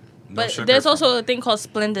 Yep. No But sugar there's for- also a thing called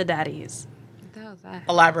Splenda daddies. What the hell is that?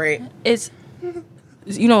 Elaborate. It's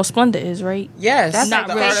you know what Splenda is, right? Yes, That's not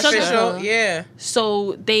the real artificial. sugar. Yeah,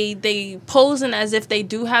 So they posing as if they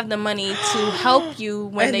do have the money to help you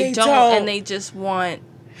when And they, they don't, don't. and they just want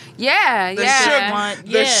Yeah, the yeah. sugar,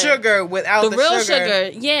 Yeah. the sugar without the real sugar.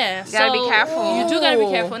 Yeah, Gotta be careful. You do gotta be Ooh.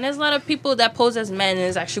 careful. And there's a lot of people that pose as men, and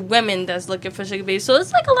there's actually women that's looking for sugar babies. So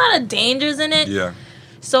it's like a lot of dangers in it. Yeah.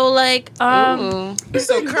 So like, Ooh.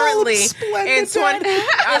 So currently, in 20, I it's like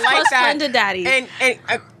called that. Splenda daddies. And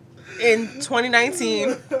in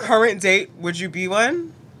 2019, current date, would you be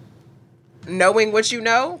one? Knowing what you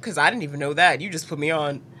know, because I didn't even know that. You just put me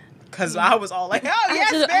on, because I was all like, "Oh I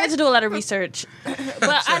yes, had to bitch." do a lot of research,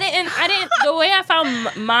 but I didn't. The way I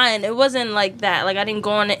found mine, it wasn't like that. Like I didn't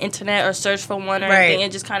go on the internet or search for one or Right. anything.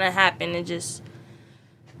 It just kind of happened. It just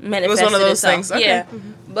manifested was one of those itself. things. Okay. Yeah,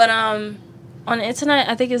 but on the internet,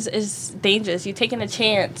 I think is dangerous. You're taking a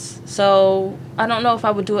chance. So I don't know if I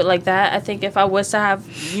would do it like that. I think if I was to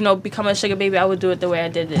have become a sugar baby, I would do it the way I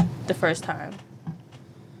did it the first time.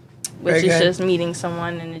 Which Very is good. just meeting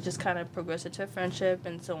someone and it just kind of progressed into a friendship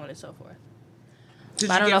and so on and so forth. Did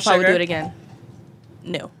But I you don't know give if I would do sugar? it again.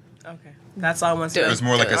 No. Okay, that's all I want to It know. was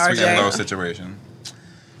more like a sweet RJ. and low situation.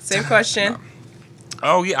 Same question.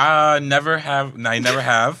 Oh yeah, I never have. I never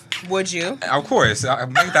have. Would you? Of course, I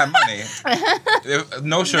make that money.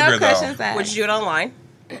 No sugar No questions though. asked. Would you do it online?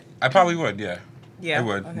 I probably would. Yeah, Yeah, I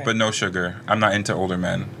would, okay. but no sugar. I'm not into older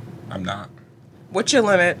men. I'm not. What's your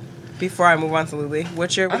limit? Before I move on to Lily,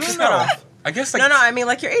 what's your I don't know. cutoff? I guess like No, I mean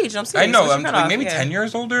like your age. I'm I serious. know. What's I'm your like cutoff? maybe Yeah. 10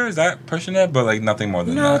 years older. Is that pushing it? But like nothing more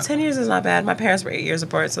than No, that. 10 years is not bad. My parents were 8 years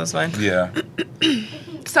apart, so it's fine. Yeah.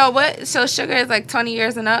 So what? So sugar is like 20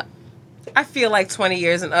 years and up. I feel like 20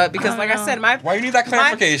 years and up because, like I said, my Why you need that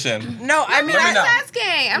clarification? no, I mean, Let me know. Asking.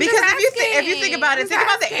 I'm because just if you think about it, think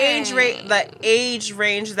about the age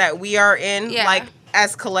range that we are in, Yeah. like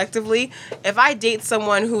as collectively. If I date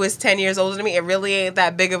someone who is 10 years older than me, it really ain't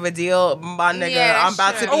that big of a deal, my nigga. Yeah, I'm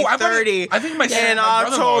about sure. to be I 30. I think my in my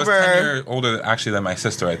brother-in-law is 10 October. years older actually than my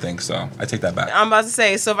sister. I think so. I take that back. I'm about to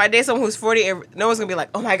say, so if I date someone who's 40, no one's gonna be like,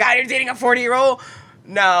 "Oh my god, you're dating a 40-year-old."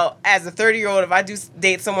 No, as a 30-year-old, if I do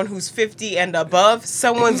date someone who's 50 and above,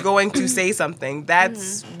 someone's going to say something.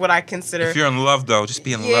 That's what I consider. If you're in love though, just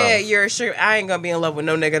be in Yeah, love. you're sure. I ain't gonna be in love with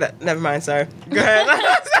no nigga. Never mind. Sorry. Go ahead.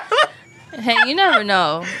 Hey, you never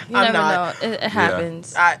know. You I'm never not. know. It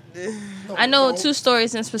happens. I know 2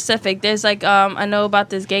 stories in specific. There's like I know about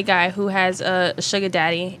this gay guy who has a sugar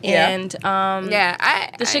daddy, Yeah. and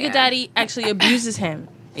Yeah, the sugar daddy actually abuses him.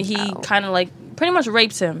 He kind of like pretty much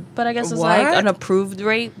rapes him, but I guess it's like What? an approved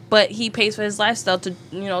rape. But he pays for his lifestyle to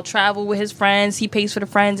travel with his friends. He pays for the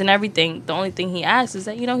friends and everything. The only thing he asks is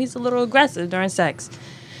that he's a little aggressive during sex.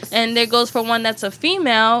 And there goes for one that's a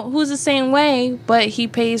female who's the same way, but he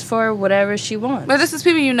pays for whatever she wants. But this is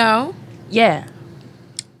people you know. Yeah.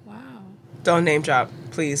 Wow. don't name drop,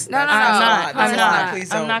 please. No, no, no. That's a I'm lot. not. That's I'm a lot. not.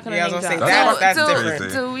 Please I'm don't. not gonna Yeah, I was name gonna say drop. that's That's different.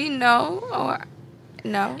 crazy. Do we know, or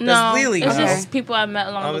No. No, Lily it's know? just people I met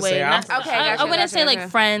along the Obviously, way. I'm- Not- Okay, I gotcha, wouldn't say gotcha, like okay.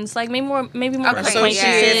 friends, like maybe more Associates,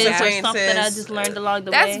 acquaintances or something acquaintances. I just learned along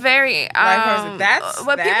the That's way. very That's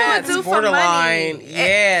what people would do borderline. for money.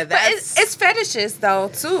 Yeah, but it's fetishes though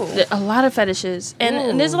too. A lot of fetishes,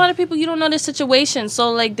 and there's a lot of people you don't know their situation,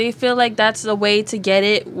 so like they feel like that's the way to get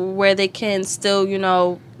it, where they can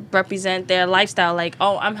still represent their lifestyle. Like,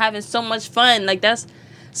 oh, I'm having so much fun. Like that's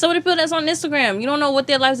some of the people that's on Instagram. You don't know what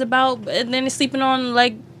their life's about, and then they're sleeping on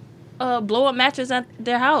like blow up mattress at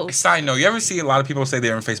their house. Side note, you ever see a lot of people say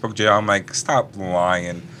they're in Facebook jail? I'm like, stop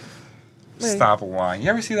lying. Stop lying. You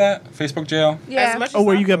ever see that? Facebook jail? Yeah. As much Oh, as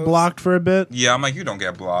where I you get post- blocked for a bit? Yeah, I'm like, you don't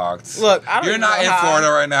get blocked. Look, I don't You're even not know in how- Florida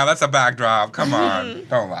right now. That's a backdrop. Come on.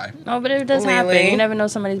 Don't lie. No, but it does happen. Lily. You never know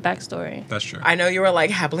somebody's backstory. That's true. I know you were like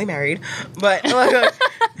happily married, but look,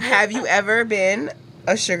 have you ever been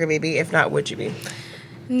a sugar baby? If not, would you be?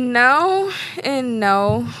 No and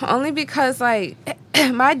no, only because like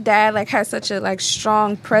my dad like has such a like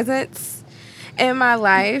strong presence in my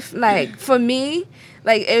life. Like for me,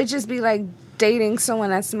 like it would just be like dating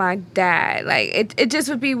someone that's my dad. Like it just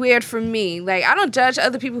would be weird for me. Like I don't judge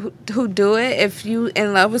other people who do it. If you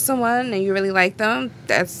in love with someone and you really like them,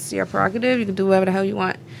 that's your prerogative. You can do whatever the hell you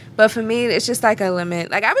want. But for me, it's just like a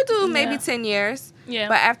limit. Like I would do maybe Yeah. 10 years. Yeah.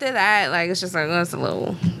 But after that, like it's just like it's a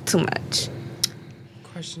little too much.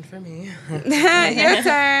 Question for me. Your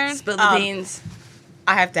turn. Spill the beans.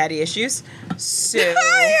 I have daddy issues, so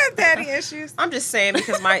I have daddy issues. I'm just saying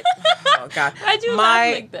because my oh god, Why'd you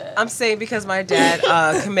laugh like that? I'm saying because my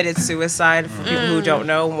dad committed suicide. For people who don't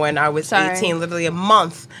know, when I was Sorry. 18, literally a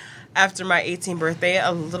month after my 18th birthday,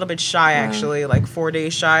 a little bit shy actually, like 4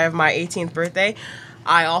 days shy of my 18th birthday.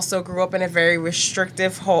 I also grew up in a very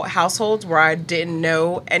restrictive household where I didn't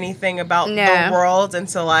know anything about Yeah. the world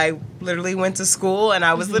until I literally went to school, and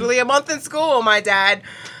I was literally a month in school when my dad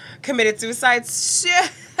committed suicide. So,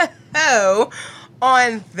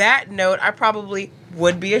 on that note, I probably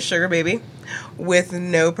would be a sugar baby with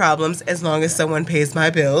no problems as long as someone pays my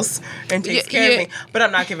bills and takes care of me. But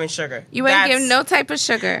I'm not giving sugar. You ain't That's- giving no type of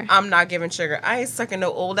sugar. I'm not giving sugar. I ain't sucking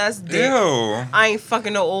no old ass dick. Ew. I ain't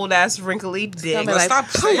fucking no old ass wrinkly dick. gonna be like, Stop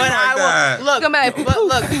saying But like I that. will look, Gonna be like, but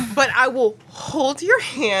look, but I will hold your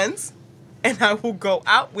hands and I will go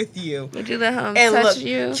out with you. Would you let him And touch look,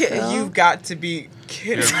 you? Phil? you've got to be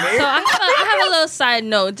kidding So me. I have a little side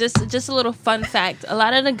note, just a little fun fact. A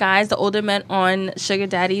lot of the guys, the older men on sugar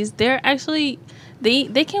daddies, they're actually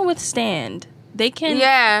they can withstand. They can.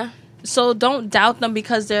 Yeah, So don't doubt them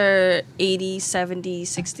because they're 80, 70,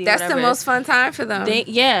 60, that's whatever. the most fun time for them.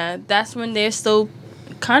 That's when they're still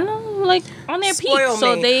kind of like on their Spoil peak.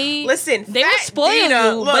 So me. they Listen, they will fat spoil Dina,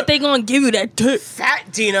 you, look. but they gonna give you that dick.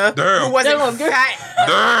 Fat Dina, Damn. who wasn't Damn. fat.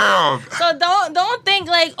 Damn. So don't think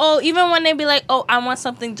like, oh, even when they be like, oh, I want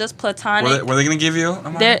something just platonic. What are they gonna give you?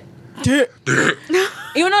 I'm They're like,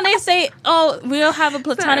 even though they say, oh, we'll have a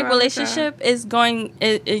platonic wrong with relationship,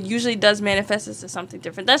 it usually does manifest into something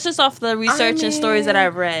different. That's just off the research and stories that mean-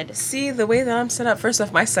 I've read. See, the way that I'm set up, first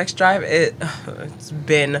off, my sex drive, it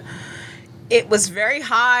was very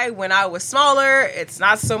high when I was smaller. It's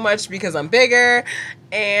not so much because I'm bigger.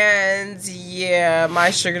 And yeah,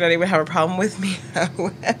 my sugar daddy would have a problem with me.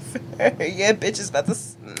 However, yeah, bitch is about to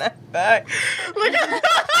snap back. Look at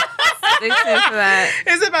They say for that.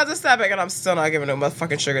 It's about to snap back, and I'm still not giving no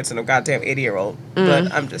motherfucking sugar to no goddamn 80-year-old.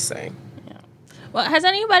 But I'm just saying. Well, has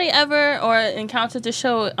anybody ever or encountered the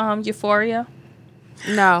show Euphoria?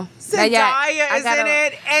 No, not yet. Zendaya I is gotta- in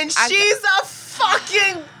it, and I- she's a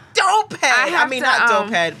fucking dope head. I have mean, to, not dope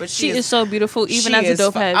head, but She is so beautiful, even she as a is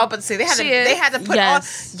dope fu- head. I was about to say they had to She is. they had to put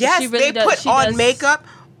Yes. on yes She really they does. put She on does. makeup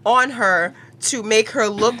on her to make her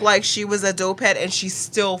look like she was a dope head, and she's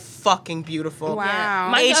still fucking beautiful. Wow.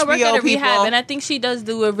 My girl worked at HBO a rehab, people. and I think she does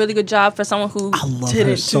do a really good job for someone who I love didn't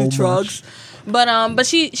her so do drugs. But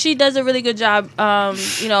she does a really good job,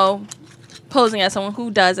 posing as someone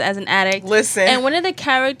who does as an addict. Listen. And one of the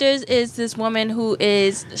characters is this woman who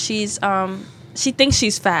she thinks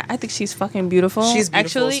she's fat. I think she's fucking beautiful. She's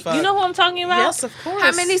beautiful Actually, as fuck. you know who I'm talking about? Yes, of course.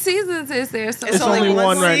 How many seasons is there? So It's It's only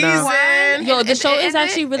one right now. season. Yo, the Is show it- is is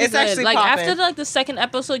actually it? really It's good. actually Like popping. after the second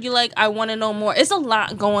episode, you're like, I want to know more. It's a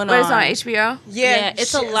lot going But on. it's on HBO. Yeah,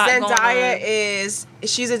 it's a lot going Zendaya on.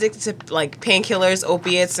 she's addicted to like painkillers,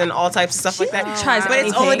 opiates, and all types of stuff like that. tries But it's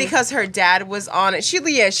anything. only because her dad was on it. She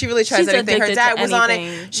really tries She's anything. Her addicted dad to was on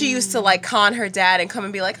anything. it. She used to like con her dad and come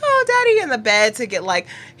and be like, "Oh, daddy," in the bed to get like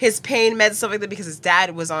his pain meds and stuff like that because his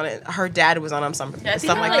dad was on it. Her dad was on something Yeah, I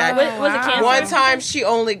think stuff like that. what- was it Wow. cancer? One time she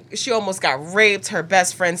almost got raped. Her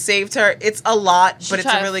best friend saved her. It's a lot, but it's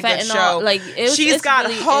a tried really good fentanyl. show. Like, She's it's got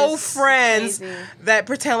really hoe is friends crazy. that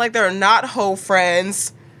pretend like they're not hoe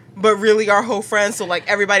friends, but really are whole friends. So like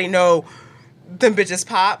everybody know them bitches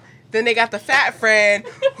pop. Then they got the fat friend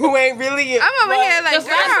who ain't really. I'm over here like, The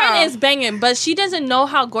fat girl. friend is banging, but she doesn't know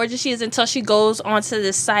how gorgeous she is until she goes onto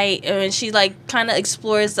the site and she like kind of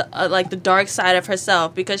explores like the dark side of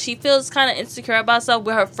herself because she feels kind of insecure about herself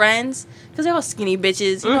with her friends because they're all skinny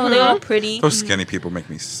bitches, you know, they're all pretty. Those skinny people make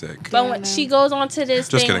me sick. But when she goes onto this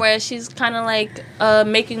Just thing kidding. where she's kind of like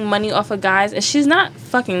making money off of guys, and she's not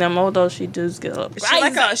fucking them, although she does get a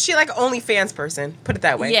little She like an OnlyFans person. Put it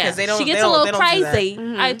that way. yeah, 'Cause they don't. she gets they a don't- little they don't do that.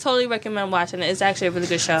 crazy. I totally recommend watching it. It's actually a really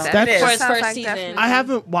good show. That is. for its Sounds first like season. definitely- I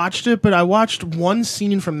haven't watched it, but I watched one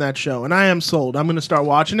scene from that show, and I am sold. I'm gonna start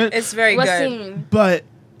watching it. It's very What good. scene? But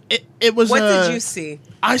it was. What did you see?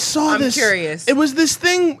 I saw I'm this. curious. It was this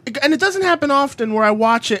thing, and it doesn't happen often where I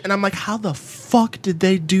watch it and I'm like, how the fuck did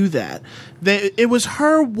they do that? It was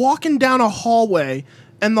her walking down a hallway,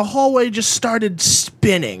 and the hallway just started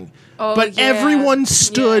spinning. Oh, but yeah. everyone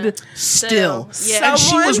stood Yeah. still. Yeah. And she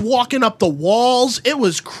Someone- was walking up the walls. It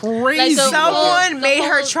was crazy. the- Someone the made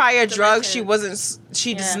her whole try a drug she direction. wasn't.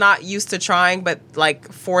 She Yeah. just not used to trying, but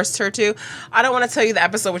like forced her to. I don't want to tell you the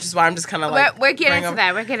episode, which is why I'm just kind of like. We're getting bring into up-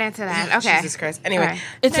 that. We're getting into that. Okay. Jesus Christ. Anyway, Alright.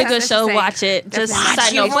 It's a That's good show. interesting. Watch it. Just Definitely.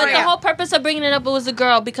 side note. But the Euphoria. whole purpose of bringing it up was a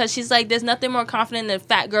girl because she's like, there's nothing more confident than a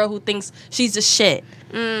fat girl who thinks she's the shit.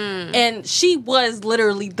 And she was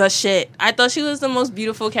literally the shit. I thought she was the most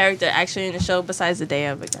beautiful character actually in the show besides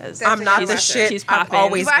Zendaya because I'm not She's the watch shit. She's I've popping.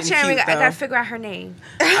 always Watch been her. cute, I gotta though. figure out her name.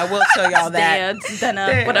 I will tell y'all that.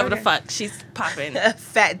 Zendaya, whatever the fuck. She's popping.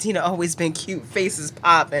 Fat Tina always been cute, faces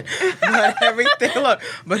popping,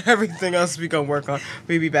 but everything else we gonna work on.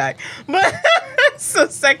 We be back. But so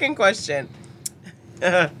second question.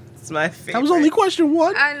 It's my favorite. That was only question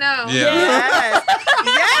one. I know. Yeah. Yes,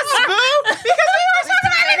 yes, boo. Because we always talk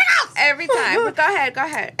about everything else. Every time. But go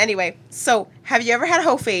ahead. Anyway, so have you ever had a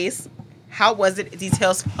hoe phase? How was it?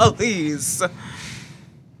 Details, please.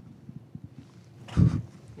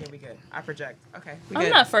 Yeah, we good. I project. Okay, we I'm good.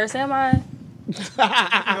 not first, am I?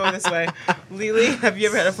 Go this way. Lily, have you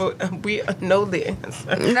ever had a we no Lily. No, So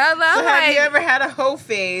have you ever had a hoe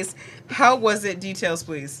phase? How was it? Details,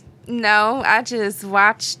 please. No, I just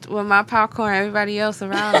watched with my popcorn, everybody else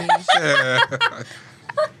around me,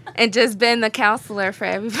 and just been the counselor for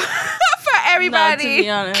everybody. For No, to everybody. be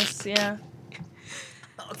honest, yeah.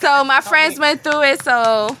 So my friends went through it,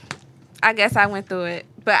 so I guess I went through it,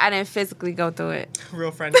 but I didn't physically go through it.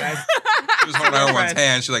 Real friend, guys. She was holding out one's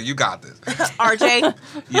hand. She's like, "You got this." RJ,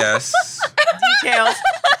 Yes. details,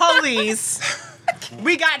 please.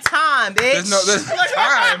 We got time, bitch. There's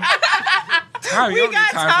time. Time. You We don't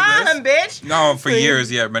got need time for time, this. bitch. No, for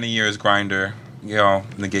years, many years, Grindr. You know,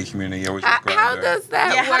 in the gay community, always just Grindr. How does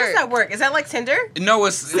that Yeah, work? how does that work? Is that like Tinder? No,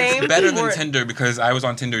 it's Same better than word. Tinder because I was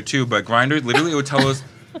on Tinder too. But Grindr, literally, it would tell us.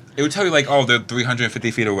 It would tell you like, oh, they're 350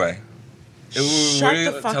 feet away. It would Shut really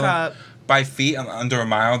the fuck tell- up. By feet, under a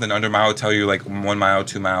mile. Then under a mile would tell you like 1 mile,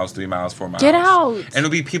 2 miles, 3 miles, 4 miles. Get out. And it'll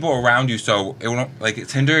be people around you, so it won't like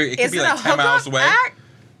Tinder. It could Is be it like a 10 miles hookup away. app?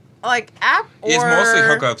 Like app or It's mostly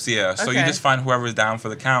hookups, yeah. So you Okay. just find whoever's down for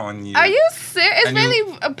the count, and you. Are you serious? It's And you-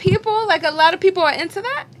 really people? Like a lot of people are into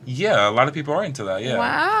that? Yeah, a lot of people are into that. Yeah.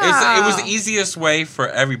 Wow. It was the easiest way for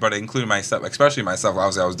everybody, including myself, especially myself.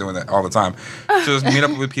 Obviously, I was doing it all the time. To just meet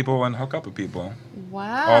up with people and hook up with people.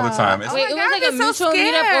 Wow. All the time. It's- Oh Wait, my it God, was like a I'm so mutual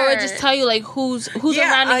meetup, or it scared. just tell you like who's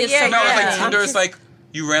Yeah, around in your yeah, circle? No, it's like yeah. Tinder. It's like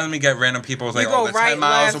you randomly get random people. It's You like, go oh, they're right, 10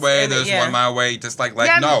 miles left, away. and There's yeah. 1 mile away. Just like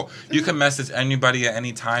Yeah, no, you can message anybody at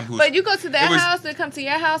any time. Who's But you go to their It was- house, they come to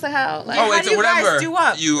your house, or how? Like, oh, how it's do you guys whatever. do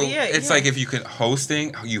up? You, Yeah, it's yeah. like if you can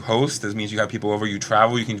you host. This means you got people over. You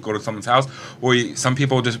travel. You can go to someone's house, or some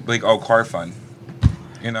people just like, oh, car fun.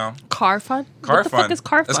 You know, Car fun? car what the fun. fuck is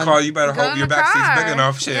car It's fun? called. You better Go hope in your the backseat's car. big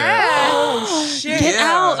enough. Shit. Yeah. Oh shit. Get Yeah.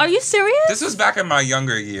 out. Are you serious? This was back in my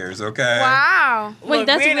younger years. Okay. Wow. Wait, Look,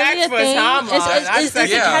 that's we really ain't a asked for thing? time, Is I this a said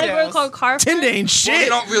yeah. category details. called car fun? Tinder ain't Well, you shit.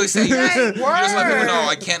 don't really say. You just let people Word. know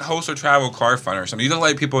I can't host or travel car fun or something. You just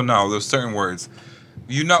let people know there's certain words.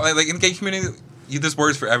 You know, like in the gay community, there's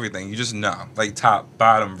words for everything. You just know, like top,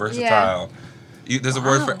 bottom, versatile. There's a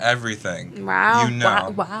word for everything. Wow. You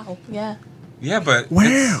know. Wow. Yeah. Yeah, but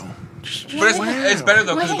Wow. it's better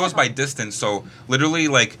though because it goes by distance. So literally,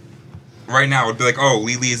 like right now, it'd be like, oh,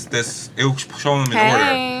 Lily's this. It will show them in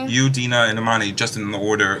Hey. order. You, Dina, and Imani just in the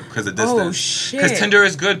order because of distance. Oh, shit. Because Tinder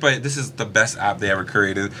is good, but this is the best app they ever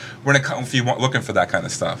created. When it comes, if you want looking for that kind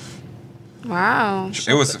of stuff, Wow.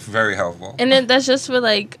 it was very helpful. And then that's just for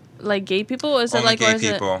like gay people, or is it Only like gay or is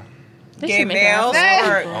it- people. They Gay should make it males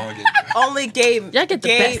happen. or Only gay. only gay Y'all get the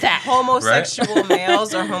gay best app. homosexual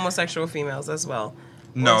males or homosexual females as well.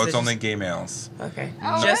 No, is it's it only just- gay males. Okay.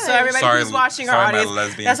 Oh, just so really? everybody Sorry- who's watching our sorry, my audience.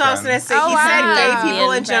 lesbian That's what I was friends. gonna say. Oh, He said wow. gay people in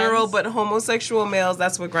Lesbian general, friends. but homosexual males.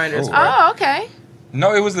 That's what Grindr's Oh. for. Oh, okay.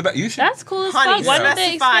 No, it was the best. You should. That's cool as Honey, fuck. Why don't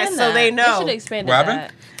they specify expand so that? they know. should expand What happened?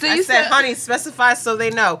 that. So I you said, honey, specify so they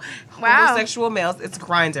know. Wow. Homosexual males, it's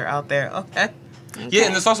Grindr out there. Okay. Yeah,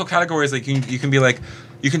 and there's also categories like you can be like,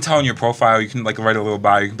 you can tell in your profile, you can like write a little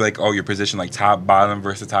bio, you can be like, oh, your position like top, bottom,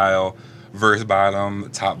 versatile, verse, bottom,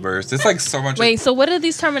 top, verse. It's like so much. Wait, so what are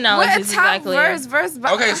these terminologies what a top exactly? verse.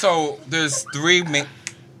 Okay, so there's three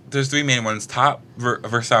main ones. Top,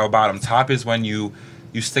 versatile, bottom. Top is when you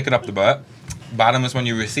stick it up the butt. Bottom is when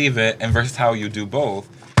you receive it, and versatile you do both.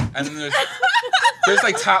 And then there's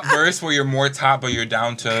like top verse where you're more top but you're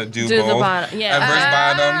down to do Do the both. bottom, yeah. And verse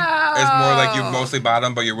bottom is more like Oh. you're mostly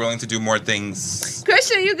bottom but you're willing to do more things.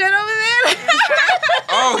 Christian, you good over there?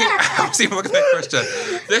 Oh, I was even looking at Christian.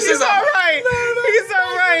 This He's is all right. He's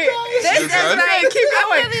all right. This You is good? like, Keep I'm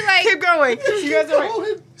going. really like, Keep going. You guys are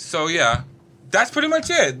right. So yeah, that's pretty much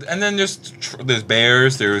it. And then there's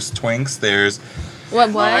bears, there's twinks, there's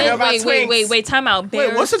What? I know about Wait. Time out.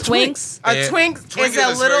 Bears, what's a twink? twinks. A Yeah. twink Twink is is a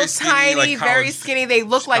this little very skinny, tiny, like, very college- skinny. They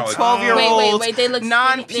look like college- 12-year-olds. Wait, they look skinny?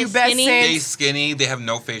 They're skinny? they non-pubescent. skinny, they have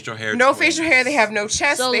no facial hair. No twinks. facial hair. They have no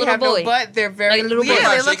chest. So a they little have boy. no butt. They're very Like a little boy. yeah. Pretty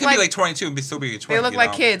They much. They look can like be like 22 and still be a 20. they look you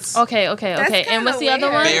like know? kids. Okay. That's And what's the kinda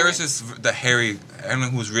other one? weird. Bears is the hairy. I don't know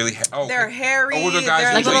who's really. They're hairy. Older guys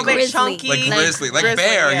they're a like little bit grizzly. chunky. like grizzly, like Grizzly,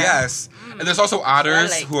 bear, yeah. yes. And there's also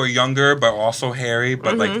otters Like- who are younger but also hairy,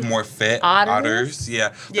 but like more fit. Otters? Yeah.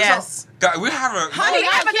 There's Yes. God, we have a Honey,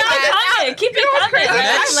 I have a Keep it coming. Keep it coming.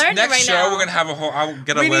 next, I'm learning next right show now. we're gonna have a whole. I'll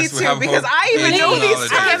get a We need list. We'll to have a because whole I even page know on these all terms.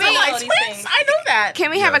 this. Give me I'm all like these twins. things. I know that.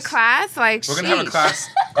 can we have a Yes. class? Like, We're gonna have a sheesh. class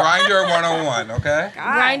Grinder 101. Okay.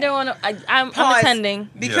 Grinder on. I'm Pause. attending.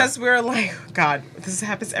 Because we're like, God, this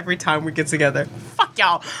happens every time we get together. Fuck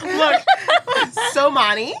y'all. Look, so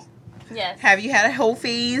Monty, Yes. have you had a whole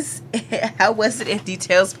phase? How was it in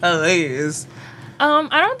details, please? I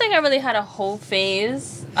don't think I really had a whole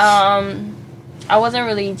phase. I wasn't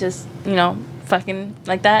really just, fucking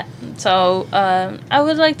like that. So, I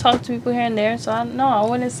would like talk to people here and there. So I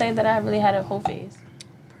wouldn't say that I really had a whole phase.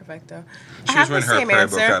 Perfecto. She I have was the reading her same prayer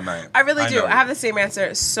book answer. that night. I really do. know. I have the same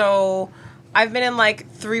answer. So I've been in like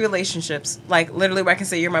 3 relationships, like literally where I can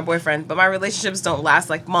say you're my boyfriend, but my relationships don't last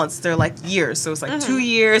like months. They're like years. So it's like 2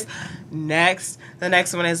 years. Next, the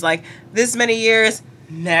next one is like this many years.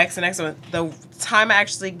 Next, the next one. The time I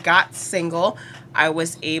actually got single, I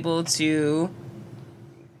was able to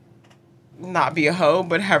not be a hoe,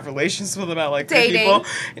 but have relations with about like 3 Dating.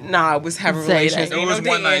 people. Nah, I was having Say relations. that. It Ain't was no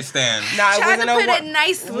one night dating. stand. Nah, it Try wasn't to no put one. it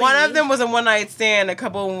nicely. One of them was a one night stand. A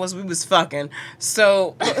couple of them was we was fucking.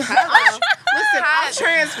 So listen, I'm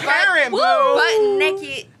transparent, boo. Butt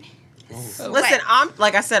naked. Listen, I'm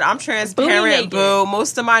like I said, I'm Booty transparent, naked. boo.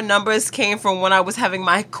 Most of my numbers came from when I was having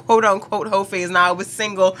my quote unquote hoe phase. Now I was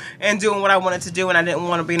single and doing what I wanted to do, and I didn't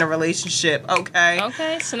want to be in a relationship. Okay.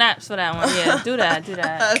 Okay, snaps for that one. Yeah, do that.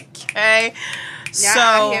 Okay. Yeah, So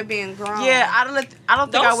out here being grown. yeah, I don't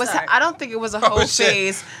think Don't I was. start. I don't think it was a whole shit.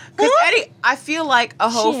 phase. Because Eddie, I feel like a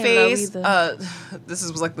whole She ain't love phase. either. This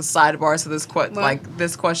was like the sidebar to this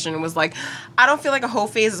this question was like, I don't feel like a whole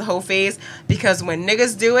phase is a whole phase because when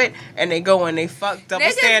niggas do it and they go and they fuck double Niggas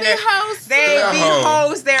be standard, hoes they too. be They're a hoe.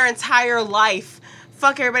 hoes their entire life.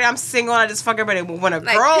 Fuck everybody. I'm single and I just fuck everybody. But when a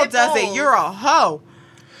Like girl pit does it, bulls. you're a hoe.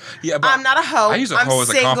 Yeah, but I'm not a hoe. I use a I'm hoe as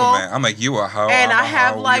a single. compliment. I'm like, you a hoe. And I'm I a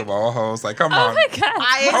have, hoe, like- you all hoes. Like, come Oh on. my god.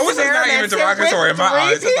 I Hoe is not even experimented derogatory in with my 3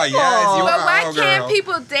 eyes. It's like, people. yes, you But a why hoe, can't girl.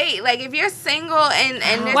 people date? Like, if you're single and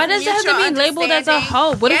there's Why does it have to mutual be labeled as a understanding-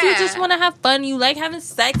 hoe? What if you Yeah. just want to have fun? You like having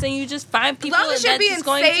sex and you just find As people long as you're that's being just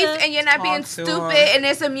going safe to. and you're not being talk to stupid them. and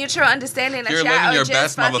there's a mutual understanding that You're y'all living are your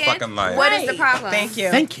just best fucking, motherfucking life. What is the Right. problem? Thank you.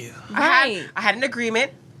 Thank you. Right. I had an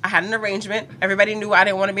agreement. I had an arrangement. Everybody knew I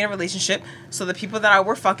didn't want to be in a relationship. So the people that I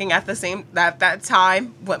were fucking at the same that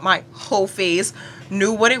time, with my whole phase,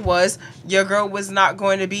 knew what it was. Your girl was not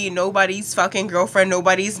going to be nobody's fucking girlfriend,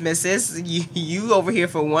 nobody's missus. You over here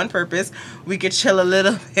for one purpose. We could chill a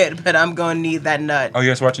little bit, but I'm gonna need that nut. Oh, you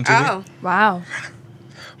guys watching TV? Oh, Wow.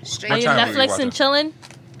 straight. Are you time were you Netflix watching? and chilling?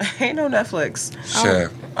 Ain't no Netflix. Shit.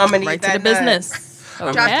 I'm gonna need Right to that the nut. business.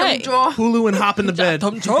 Drop Okay. them jaw. Hulu and hop in the bed.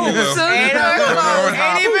 Ain't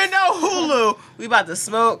even no Hulu. We about to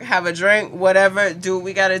smoke, have a drink, whatever, do what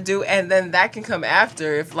we gotta do, and then that can come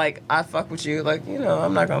after if like I fuck with you. Like,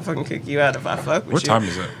 I'm not gonna fucking kick you out if I fuck with What you. time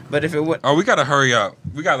is it? But if it would Oh, we gotta hurry up.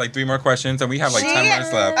 We got like 3 more questions and we have like 10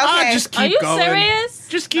 minutes left. Okay. Just Are keep you going. serious?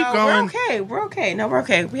 Just keep No, going. We're okay. No, we're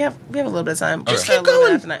okay. We have a little bit of time. Just a keep little bit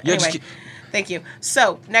going. after that. Yeah, Anyway, just Thank you.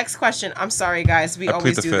 So, next question. I'm sorry, guys. We I plead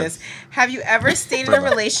always the do fifth. this. Have you ever stayed in a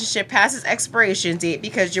relationship past its expiration date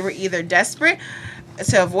because you were either desperate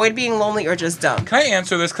to avoid being lonely or just dumb? Can I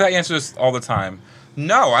answer this? Because I answer this all the time.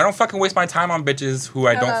 No, I don't fucking waste my time on bitches who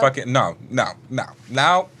I don't fucking... No.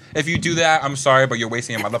 Now, if you do that, I'm sorry, but you're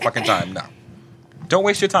wasting your motherfucking time. No. Don't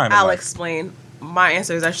waste your time in I'll life. explain. My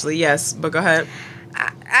answer is actually yes, but go ahead.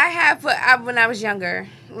 I have, but when I was younger,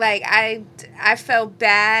 like I felt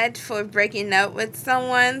bad for breaking up with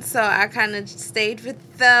someone, so I kind of stayed with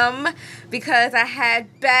them because I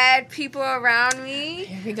had bad people around me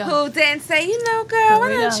Here we go. who didn't say, girl, why Here we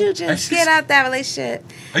don't go. you just get out that relationship?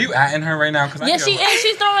 Are you atting her right now? Cause Yeah, she is.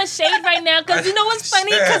 She's throwing shade right now because you know what's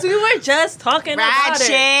funny? Because we were just talking about it.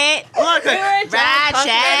 Ratchet. Look, We were just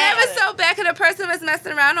talking And ratchet. it was so bad because the person was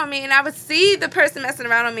messing around on me, and I would see the person messing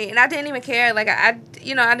around on me, and I didn't even care. Like I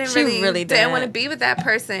didn't She really really didn't did. want to be with that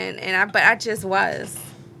person, but I just was.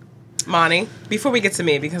 Monty, before we get to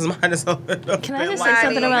me, because mine is a little Can I bit just like- say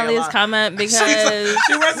something about Leah's comment? Because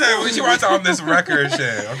she wants on this record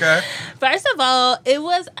shit, okay? first of all, it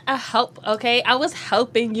was a help. Okay, I was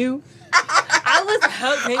helping you. I was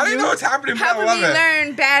helping I didn't know you. what's happening, but I Helping love me it.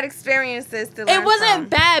 learn bad experiences to learn It wasn't from.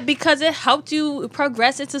 bad because it helped you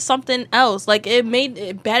progress into something else. Like it made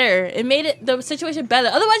it better. It made the situation better.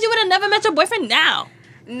 Otherwise, you would have never met your boyfriend now.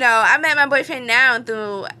 No, I met my boyfriend now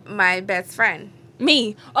through my best friend.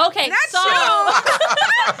 Me. Okay, Not so you.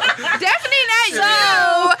 Definitely not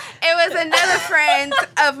you. It was another friend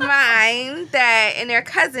of mine and they're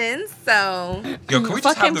cousins. So Yo, can we Fuck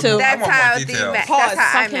just have him the... too. I that's want how more the details. met. Pause. That's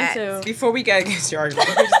how I Fuck him met. too. Before we get against your argument,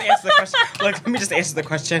 let me just answer the question. Look, let me just answer the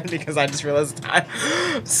question because I just realized the time.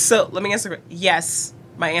 So let me answer the question. Yes.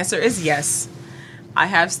 My answer is yes. I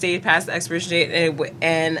have stayed past the expiration date,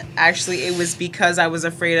 and actually it was because I was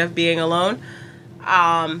afraid of being alone.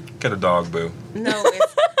 Get a dog, boo. No,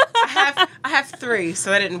 it's, I have 3,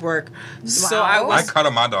 so that didn't work. So I Wow. was I cut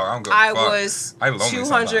on my dog. I don't go I fuck. was I lonely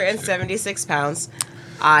sometimes, 276 pounds.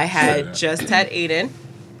 I had just had Aiden,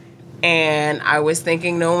 and I was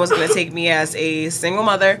thinking no one was going to take me as a single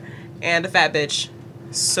mother and a fat bitch.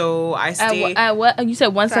 So I stayed at what you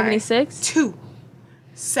said 176.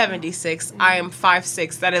 276. I am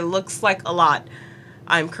 5'6". That it looks like a lot.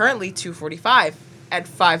 I'm currently 245 at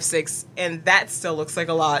 5'6", and that still looks like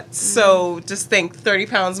a lot. So just think 30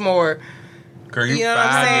 pounds more. Girl, You know what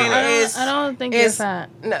I'm saying? fabulous. I don't think you're It's- fat.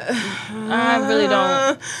 No. I really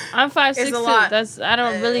don't. I'm 5'6" It's a too. lot. I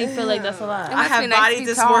don't really feel like that's a lot. I must have be nice body to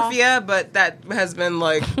be tall. dysmorphia, but that has been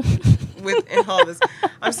like with all this.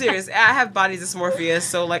 I'm serious. I have body dysmorphia,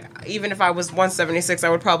 so like even if I was 176, I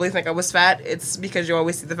would probably think I was fat. It's because you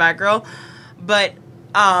always see the fat girl. But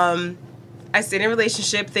I stayed in a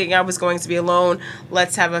relationship thinking I was going to be alone.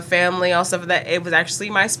 Let's have a family, all stuff like that. It was actually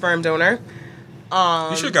my sperm donor.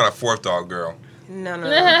 You should have got a 4th dog, girl. No.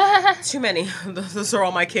 Too many. Those are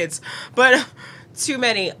all my kids. But too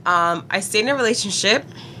many. I stayed in a relationship,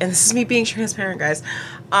 and this is me being transparent, guys.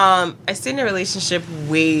 I stayed in a relationship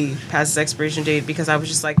way past its expiration date because I was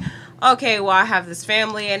just like, okay, well, I have this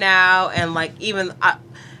family now, and like even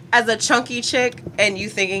as a chunky chick, and you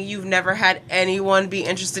thinking you've never had anyone be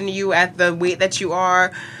interested in you at the weight that you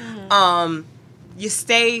are, you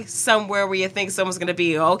stay somewhere where you think someone's gonna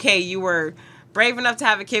be. Okay, you were brave enough to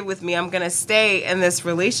have a kid with me. I'm gonna stay in this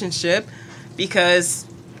relationship because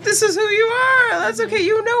this is who you are. That's okay.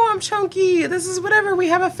 You know I'm chunky. This is whatever. We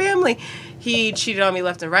have a family. He cheated on me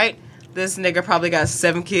left and right. This nigga probably got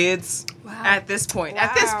 7 kids at this point.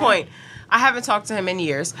 At this Wow. point, I haven't talked to him in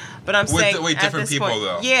years, but I'm saying wait, at different this people, point,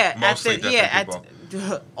 though. Yeah, Mostly at the, different yeah, people.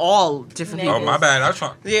 all different Oh, people. my bad. I was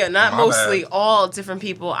trying... Yeah, not My mostly, bad. all different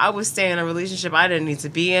people. I was staying in a relationship I didn't need to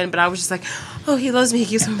be in, but I was just like, oh, he loves me, he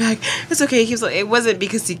keeps me back. It's okay, he keeps. It wasn't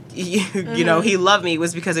because he you know, he loved me. It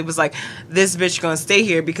was because it was like, this bitch gonna stay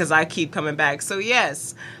here because I keep coming back. So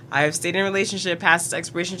yes, I have stayed in a relationship past its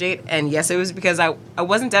expiration date, and yes, it was because I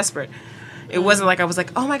wasn't desperate. It wasn't like I was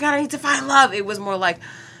like, oh my god, I need to find love. It was more like,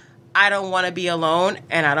 I don't want to be alone,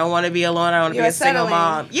 and I don't want to be alone. I want to be You're a single settling.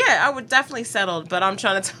 mom. Yeah, I would definitely settle, but I'm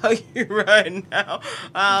trying to tell you right now,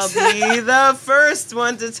 I'll be the first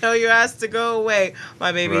one to tell your ass to go away.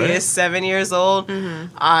 My baby Right. is 7 years old.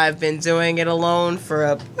 I've been doing it alone for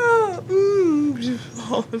all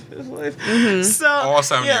of his life. So All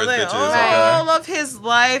 7 years, like, bitches, all okay. of his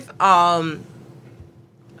life.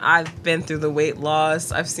 I've been through the weight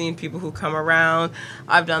loss. I've seen people who come around.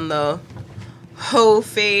 I've done the whole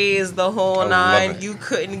phase, the whole I love 9. it. You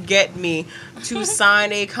couldn't get me to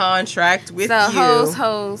sign a contract with So you.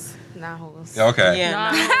 hoes, not hoes. Okay. Yeah,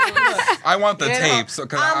 Nah. no. I want the You know, tapes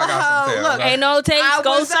because I I'm a got hoe. some tapes. Look, Ain't no tapes. I Go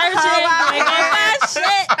was a searching. hoe. Ain't gonna find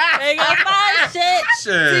shit. Ain't gonna find shit.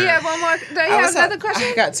 Shit. Do you have one more? Do you have another question?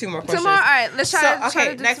 I got two more questions. Two more. All right, let's try. So, try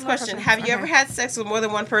okay, to do next two more question. questions. Have you Okay. ever had sex with more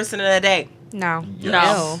than one person in a day? No.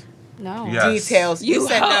 Yes. No. Yes. Details. You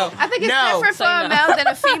said no. I think it's No. different for Say a no. male than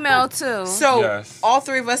a female too. So Yes. all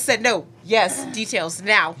three of us said no. Yes, details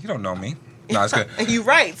now. You don't know me. No, it's good. You're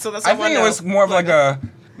right. So that's I why think it was more of like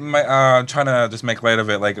trying to just make light of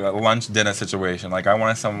it, like a lunch dinner situation. Like I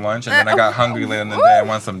wanted some lunch and then I got hungry later in the day and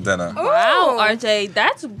wanted some dinner. Wow, RJ,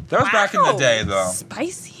 that's That was back in the day, though.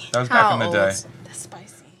 spicy. That was back in the How day. old? That's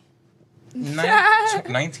spicy.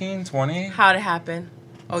 19, 20. How'd it happen?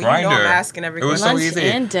 Oh, you know I'm Grindr. asking every It was question. so Lunch easy.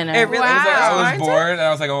 and dinner. It really Wow. was. I was bored and I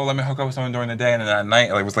was like, oh, let me hook up with someone during the day. And then at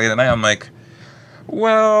night, like it was late at night, I'm like,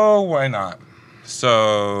 well, why not?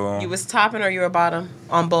 So You was topping or you were bottom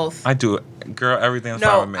on both? I do it. Girl, everything's fine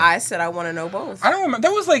No, with me. I said I want to know both. I don't remember.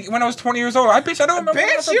 That was like when I was 20 years old. I don't remember.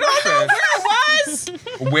 what Bitch, for you don't know breakfast. where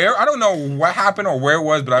it was? Where? I don't know what happened or where it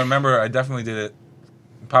was, but I remember I definitely did it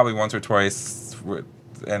probably once or twice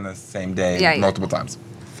in the same day, Yeah, yeah. multiple times.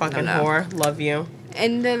 Fucking No, no. whore. Love you.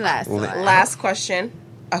 And the last one. Last question.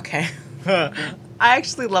 Okay. I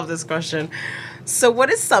actually love this question. So, what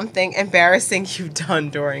is something embarrassing you've done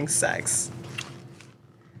during sex?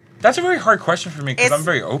 That's a very hard question for me because It's- I'm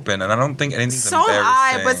very open and I don't think anything's So am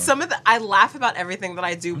embarrassing. I, but some of the I laugh about everything that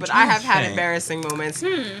I do, but I trying to have had think. embarrassing moments.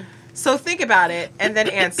 So think about it and then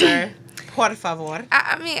answer. Por favor.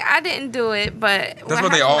 I mean, I didn't do it, but That's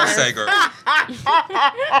what they all say, girl.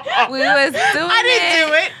 We was doing I didn't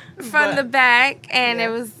do it from but the back, and Yeah. it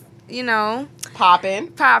was, you know, popping.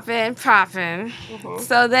 popping. Mm-hmm.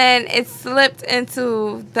 So then it slipped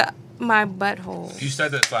into my butthole. You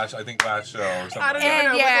said that I think last show or something. I don't And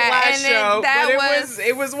even know yeah, what the last and then show, that but was-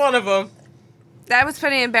 it was one of them. That was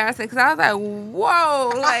pretty embarrassing because I was like,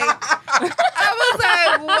 "Whoa!" Like I was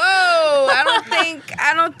like, "Whoa!"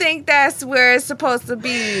 I don't think that's where it's supposed to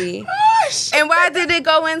be. And why did it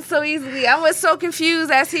go in so easily? I was so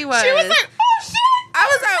confused as he was. She was like, "Oh shit!"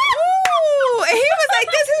 I was like, "Ooh!" And he was like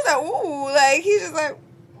this. He was like, "Ooh!" Like he's just like,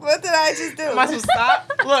 "What did I just do?" Am I supposed to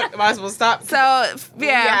stop? Look, am I supposed to stop? So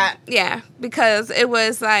yeah, because it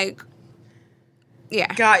was like,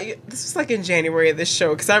 yeah. God, this was like in January of this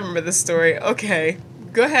show because I remember this story. Okay,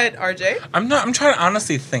 go ahead, RJ. I'm trying to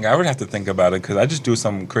honestly think. I would have to think about it because I just do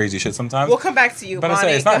some crazy shit sometimes. We'll come back to you, but I Monty.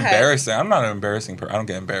 say it's Go not ahead. embarrassing. I'm not an embarrassing person. I don't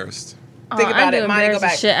get embarrassed. Think I about do it. Monty, go embarrassing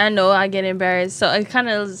back. shit. I know I get embarrassed, so it kind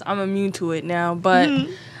of I'm immune to it now. But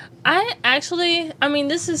I actually, I mean,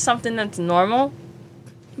 this is something that's normal.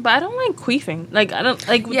 But I don't like queefing. Like I don't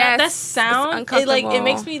like Yes, that it's sound. It uncomfortable.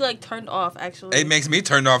 makes me like turned off. Actually, It makes me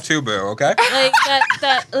turned off too, Bill. Okay. like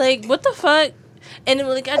that like what the fuck. And then,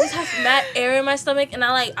 like I just have mad air in my stomach, and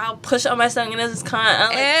I'll push on my stomach, and it's just kind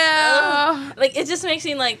of Ew. like it just makes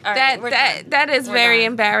me like all right, we're done. That is We're very done.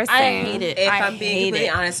 embarrassing. I hate it. If I I'm being hate completely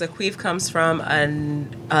it. honest, a queef comes from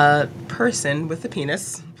a person with a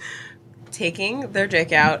penis taking their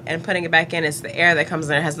dick out and putting it back in. It's the air that comes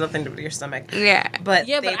in. It has nothing to do with your stomach. Yeah. But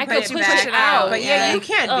Yeah, they but I put could it push back it out. But yeah, Yeah. you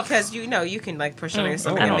can Ugh. because you can like push it on your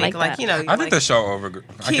stomach I and don't make like that. I think the show over. I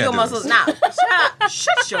can't Kegel do muscles. this. Nah,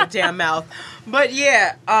 shut your damn mouth. But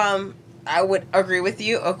yeah, I would agree with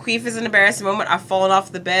you. A queef is an embarrassing moment. I've fallen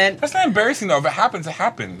off the bed. That's not embarrassing though. If it happens, it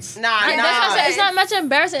happens. Nah, That's what I said. It's nah. not much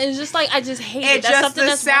embarrassing. It's just like I just hate it. It That's just something the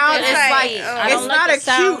that's sound working. is It's like like, I it's don't not like a the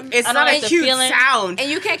sound. cute. It's I don't not a like the cute feeling. sound.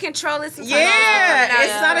 And you can't control it sometimes. Yeah, No,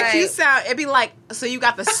 it's not a like- cute sound. It'd be like, so you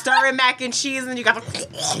got the stirring mac and cheese, and you got the.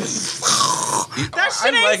 That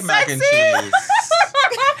shit I ain't like mac and sexy. cheese.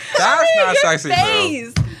 That's not sexy, bro.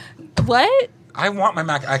 Face. What? I want my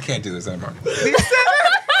mac. I can't do this anymore.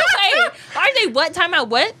 Wait, RJ, what? Time out?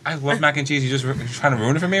 What? I love mac and cheese. You just you're trying to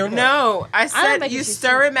ruin it for me? Or what? No, I like said mac you and cheese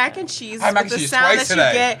stir too. in mac and cheese I had mac with and the cheese sound twice that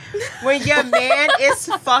today. you get when your man is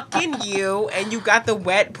fucking you and you got the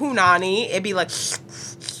wet punani. It'd be like,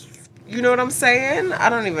 you know what I'm saying? I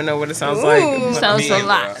don't even know what it sounds like. Ooh. but- Sounds me a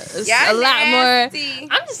lot. either. It's Yeah, a lot nasty.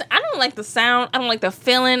 more. I don't like the sound. I don't like the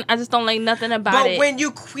feeling. I just don't like nothing about But it. when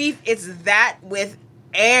you queef, it's that with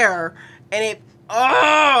air, and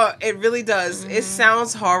it really does. Mm-hmm. It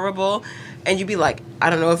sounds horrible, and you'd be like, I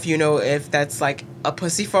don't know if that's like a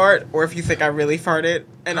pussy fart or if you think I really farted,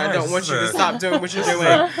 and I don't want you to stop doing what you're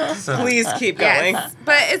doing. Please keep going. Yes,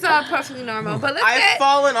 but it's all perfectly normal. But let's I've get.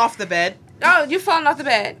 fallen off the bed. Oh, you've fallen off the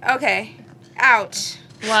bed. Okay. Ouch.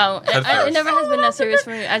 wow, it first. never has been that serious for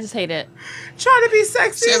me. I just hate it. Trying to be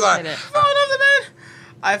sexy. She's like, Fallen off the bed.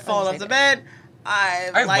 I've fallen off the bed. I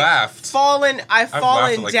Like laughed. fallen. I've laughed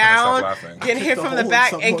fallen till I couldn't stop down, laughing. getting hit The from the hole in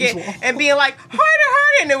back, and someone's wall. and being like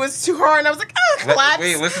harder, and it was too hard, and I was like, oh, claps.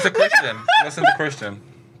 Wait, listen to Christian. Listen to Christian.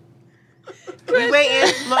 We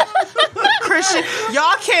waiting. Look, Christian,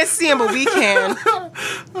 y'all can't see him, but we can.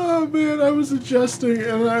 Oh man, I was adjusting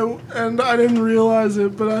and I didn't realize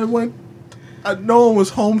it, but I went. No one was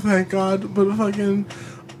home, thank God. But fucking,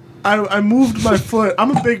 I moved my foot.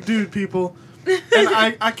 I'm a big dude, people,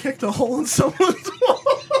 and I kicked a hole in someone's wall.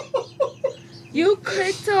 You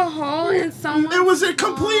kicked a hole in someone. It was a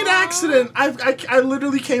complete accident. I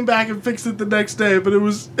literally came back and fixed it the next day, but it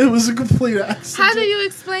was a complete accident. How do you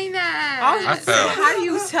explain that? I fell. How do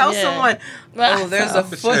you tell someone? Oh, there's a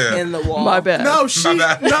foot Yeah. in the wall. My bad. No, she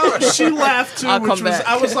laughed too, I'll which come was back.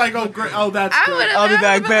 I was like, oh great, oh that's I good. would have. I'll be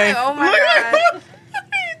back, babe. Oh my god,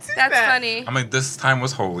 that's funny. I'm like, this time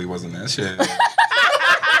was holy, wasn't it? Shit.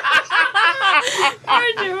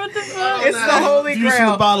 Archie, what the fuck? It's the Holy Use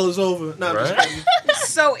Grail. the bottle is over. No, I'm just Right? kidding.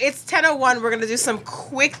 So it's 10:01. We're gonna do some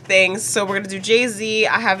quick things. So we're gonna do Jay-Z.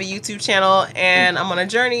 I have a YouTube channel, and I'm on a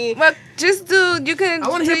journey. Well, just do. You can. I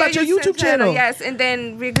wanna hear do about your YouTube channel. Yes, and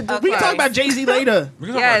then we could do. Okay. We can talk about Jay-Z later. We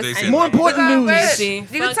can talk Yes. about Jay-Z. More important You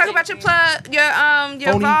news. can talk about your plug, your Phony.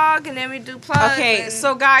 vlog, and then we do plugs. Okay, and-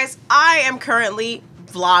 so guys, I am currently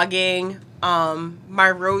vlogging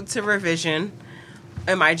my road to revision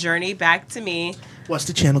and my journey back to me. What's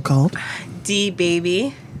the channel called? D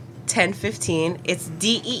Baby 1015. It's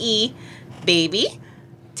DEE Baby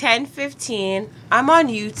 1015. I'm on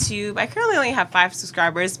YouTube. I currently only have 5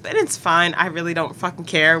 subscribers, but it's fine. I really don't fucking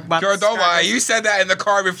care about Girl, don't lie. subscribers. You said that in the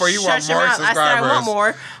car before. You want Shut your more mouth. subscribers. I said I want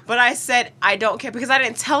more, but I said I don't care because I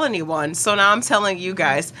didn't tell anyone. So now I'm telling you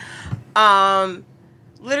guys.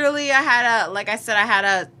 Literally, I had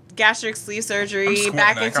a gastric sleeve I'm surgery squinting.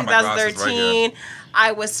 back I in got my glasses 2013. right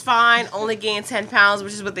I was fine, only gained 10 pounds,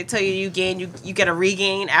 which is what they tell you gain. You get a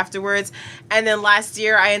regain afterwards. And then last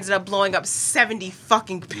year, I ended up blowing up 70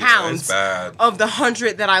 fucking Yeah, it's pounds bad. of the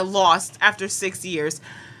 100 that I lost after 6 years.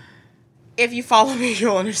 If you follow me,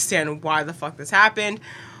 you'll understand why the fuck this happened.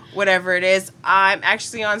 Whatever it is, I'm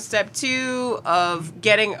actually on step 2 of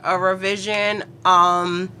getting a revision.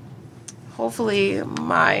 Hopefully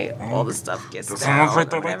all the stuff gets Doesn't down. look like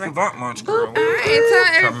they or like whatever. you that much, girl. All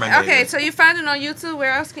right, Terminated. okay, so you find it on YouTube.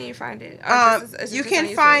 Where else can you find it? Or just You on can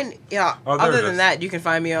YouTube? find Oh, there other it than is. that, you can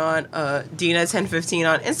find me on Dina1015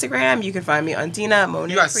 on Instagram. You can find me on Dina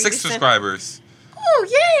Monique. You got 6 Ferguson. subscribers. Oh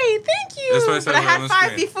yay! Thank you. That's what it says But I on had the 5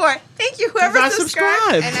 screen. before. Thank you, whoever Guys,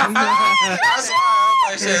 subscribed. subscribe. And then- That's why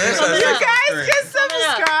I'm like, shit. This You is guys can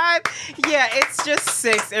subscribe. Yeah, it's just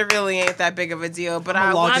 6. It really ain't that big of a deal. But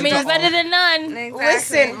I'm log I mean, it's into all- better than none. Exactly.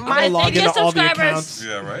 listen, I'm my gonna log Thank you, into all the subscribers. accounts.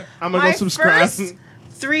 Yeah, right? I'm gonna my go subscribe. first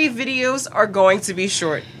 3 videos are going to be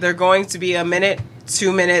short. They're going to be a minute,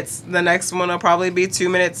 2 minutes. The next one will probably be 2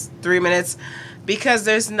 minutes, 3 minutes, because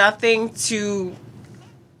there's nothing to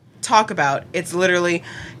talk about. It's literally,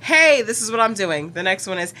 hey, this is what I'm doing. The next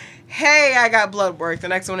one is, hey, I got blood work. The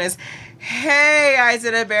next one is, hey, I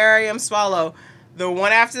did a barium swallow. The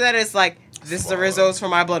one after that is like, this is the results for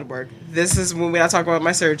my blood work. This is when I talk about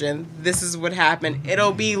my surgeon. This is what happened.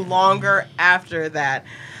 It'll be longer after that.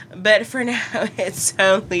 But for now, it's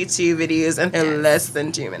only 2 videos and they're less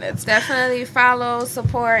than 2 minutes. Definitely follow,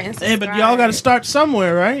 support, and subscribe. Hey, but y'all got to start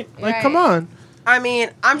somewhere, right? Like, Right. come on. I mean,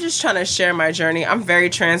 I'm just trying to share my journey. I'm very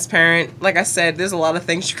transparent. Like I said, there's a lot of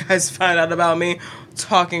things you guys find out about me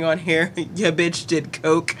talking on here. Your bitch did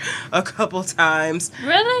coke a couple times.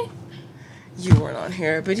 Really? You weren't on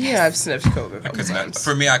here, but yeah, I've sniffed coke a couple Because times.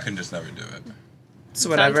 for me, I can just never do it. It's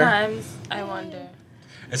whatever. Sometimes I wonder.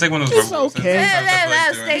 It's like one of those. It's okay.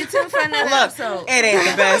 Stay tuned for another Look, episode. it ain't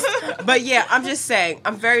the best. But yeah, I'm just saying,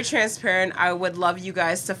 I'm very transparent. I would love you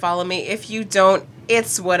guys to follow me. If you don't,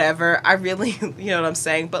 it's whatever. I really, you know what I'm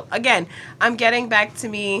saying? But again, I'm getting back to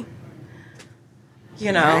me,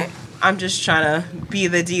 you know. Right. I'm just trying to be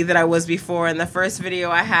the D that I was before. In the first video,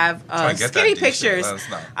 I have Trying to get skinny that D shit. pictures. Let us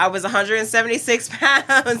know. I was 176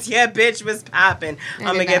 pounds. Yeah, bitch was popping. I'm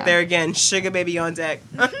going to get now. there again. Sugar baby on deck.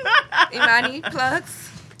 Imani, plugs.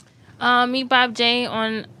 Meet Bob J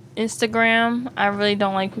on Instagram. I really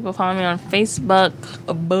don't like people following me on Facebook,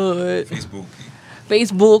 but Facebook.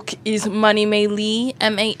 Facebook is Money May Lee,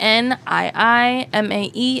 MANIIMAELEE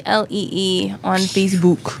on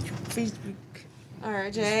Facebook.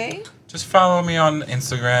 RJ. Just follow me on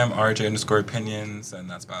Instagram, RJ_opinions, and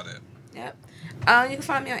that's about it. Yep. You can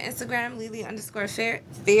follow me on Instagram,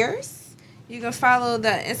 Lily_fierce. You can follow the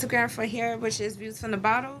Instagram for here, which is Views from the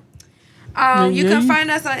Bottle. You can find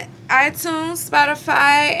us on iTunes,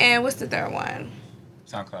 Spotify, and what's the third one?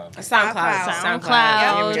 SoundCloud. SoundCloud. SoundCloud.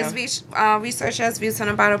 Yeah, Just research us, Views from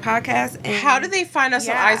the Bottle podcast. And How do they find us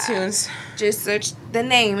Yeah. on iTunes? Just search the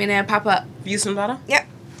name and then pop up. Views from the bottle? Yep.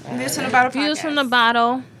 Views from the Bottle Views podcast. from the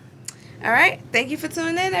Bottle. All right. Thank you for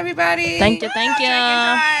tuning in, everybody. Thank you. Drinking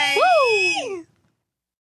High. Woo!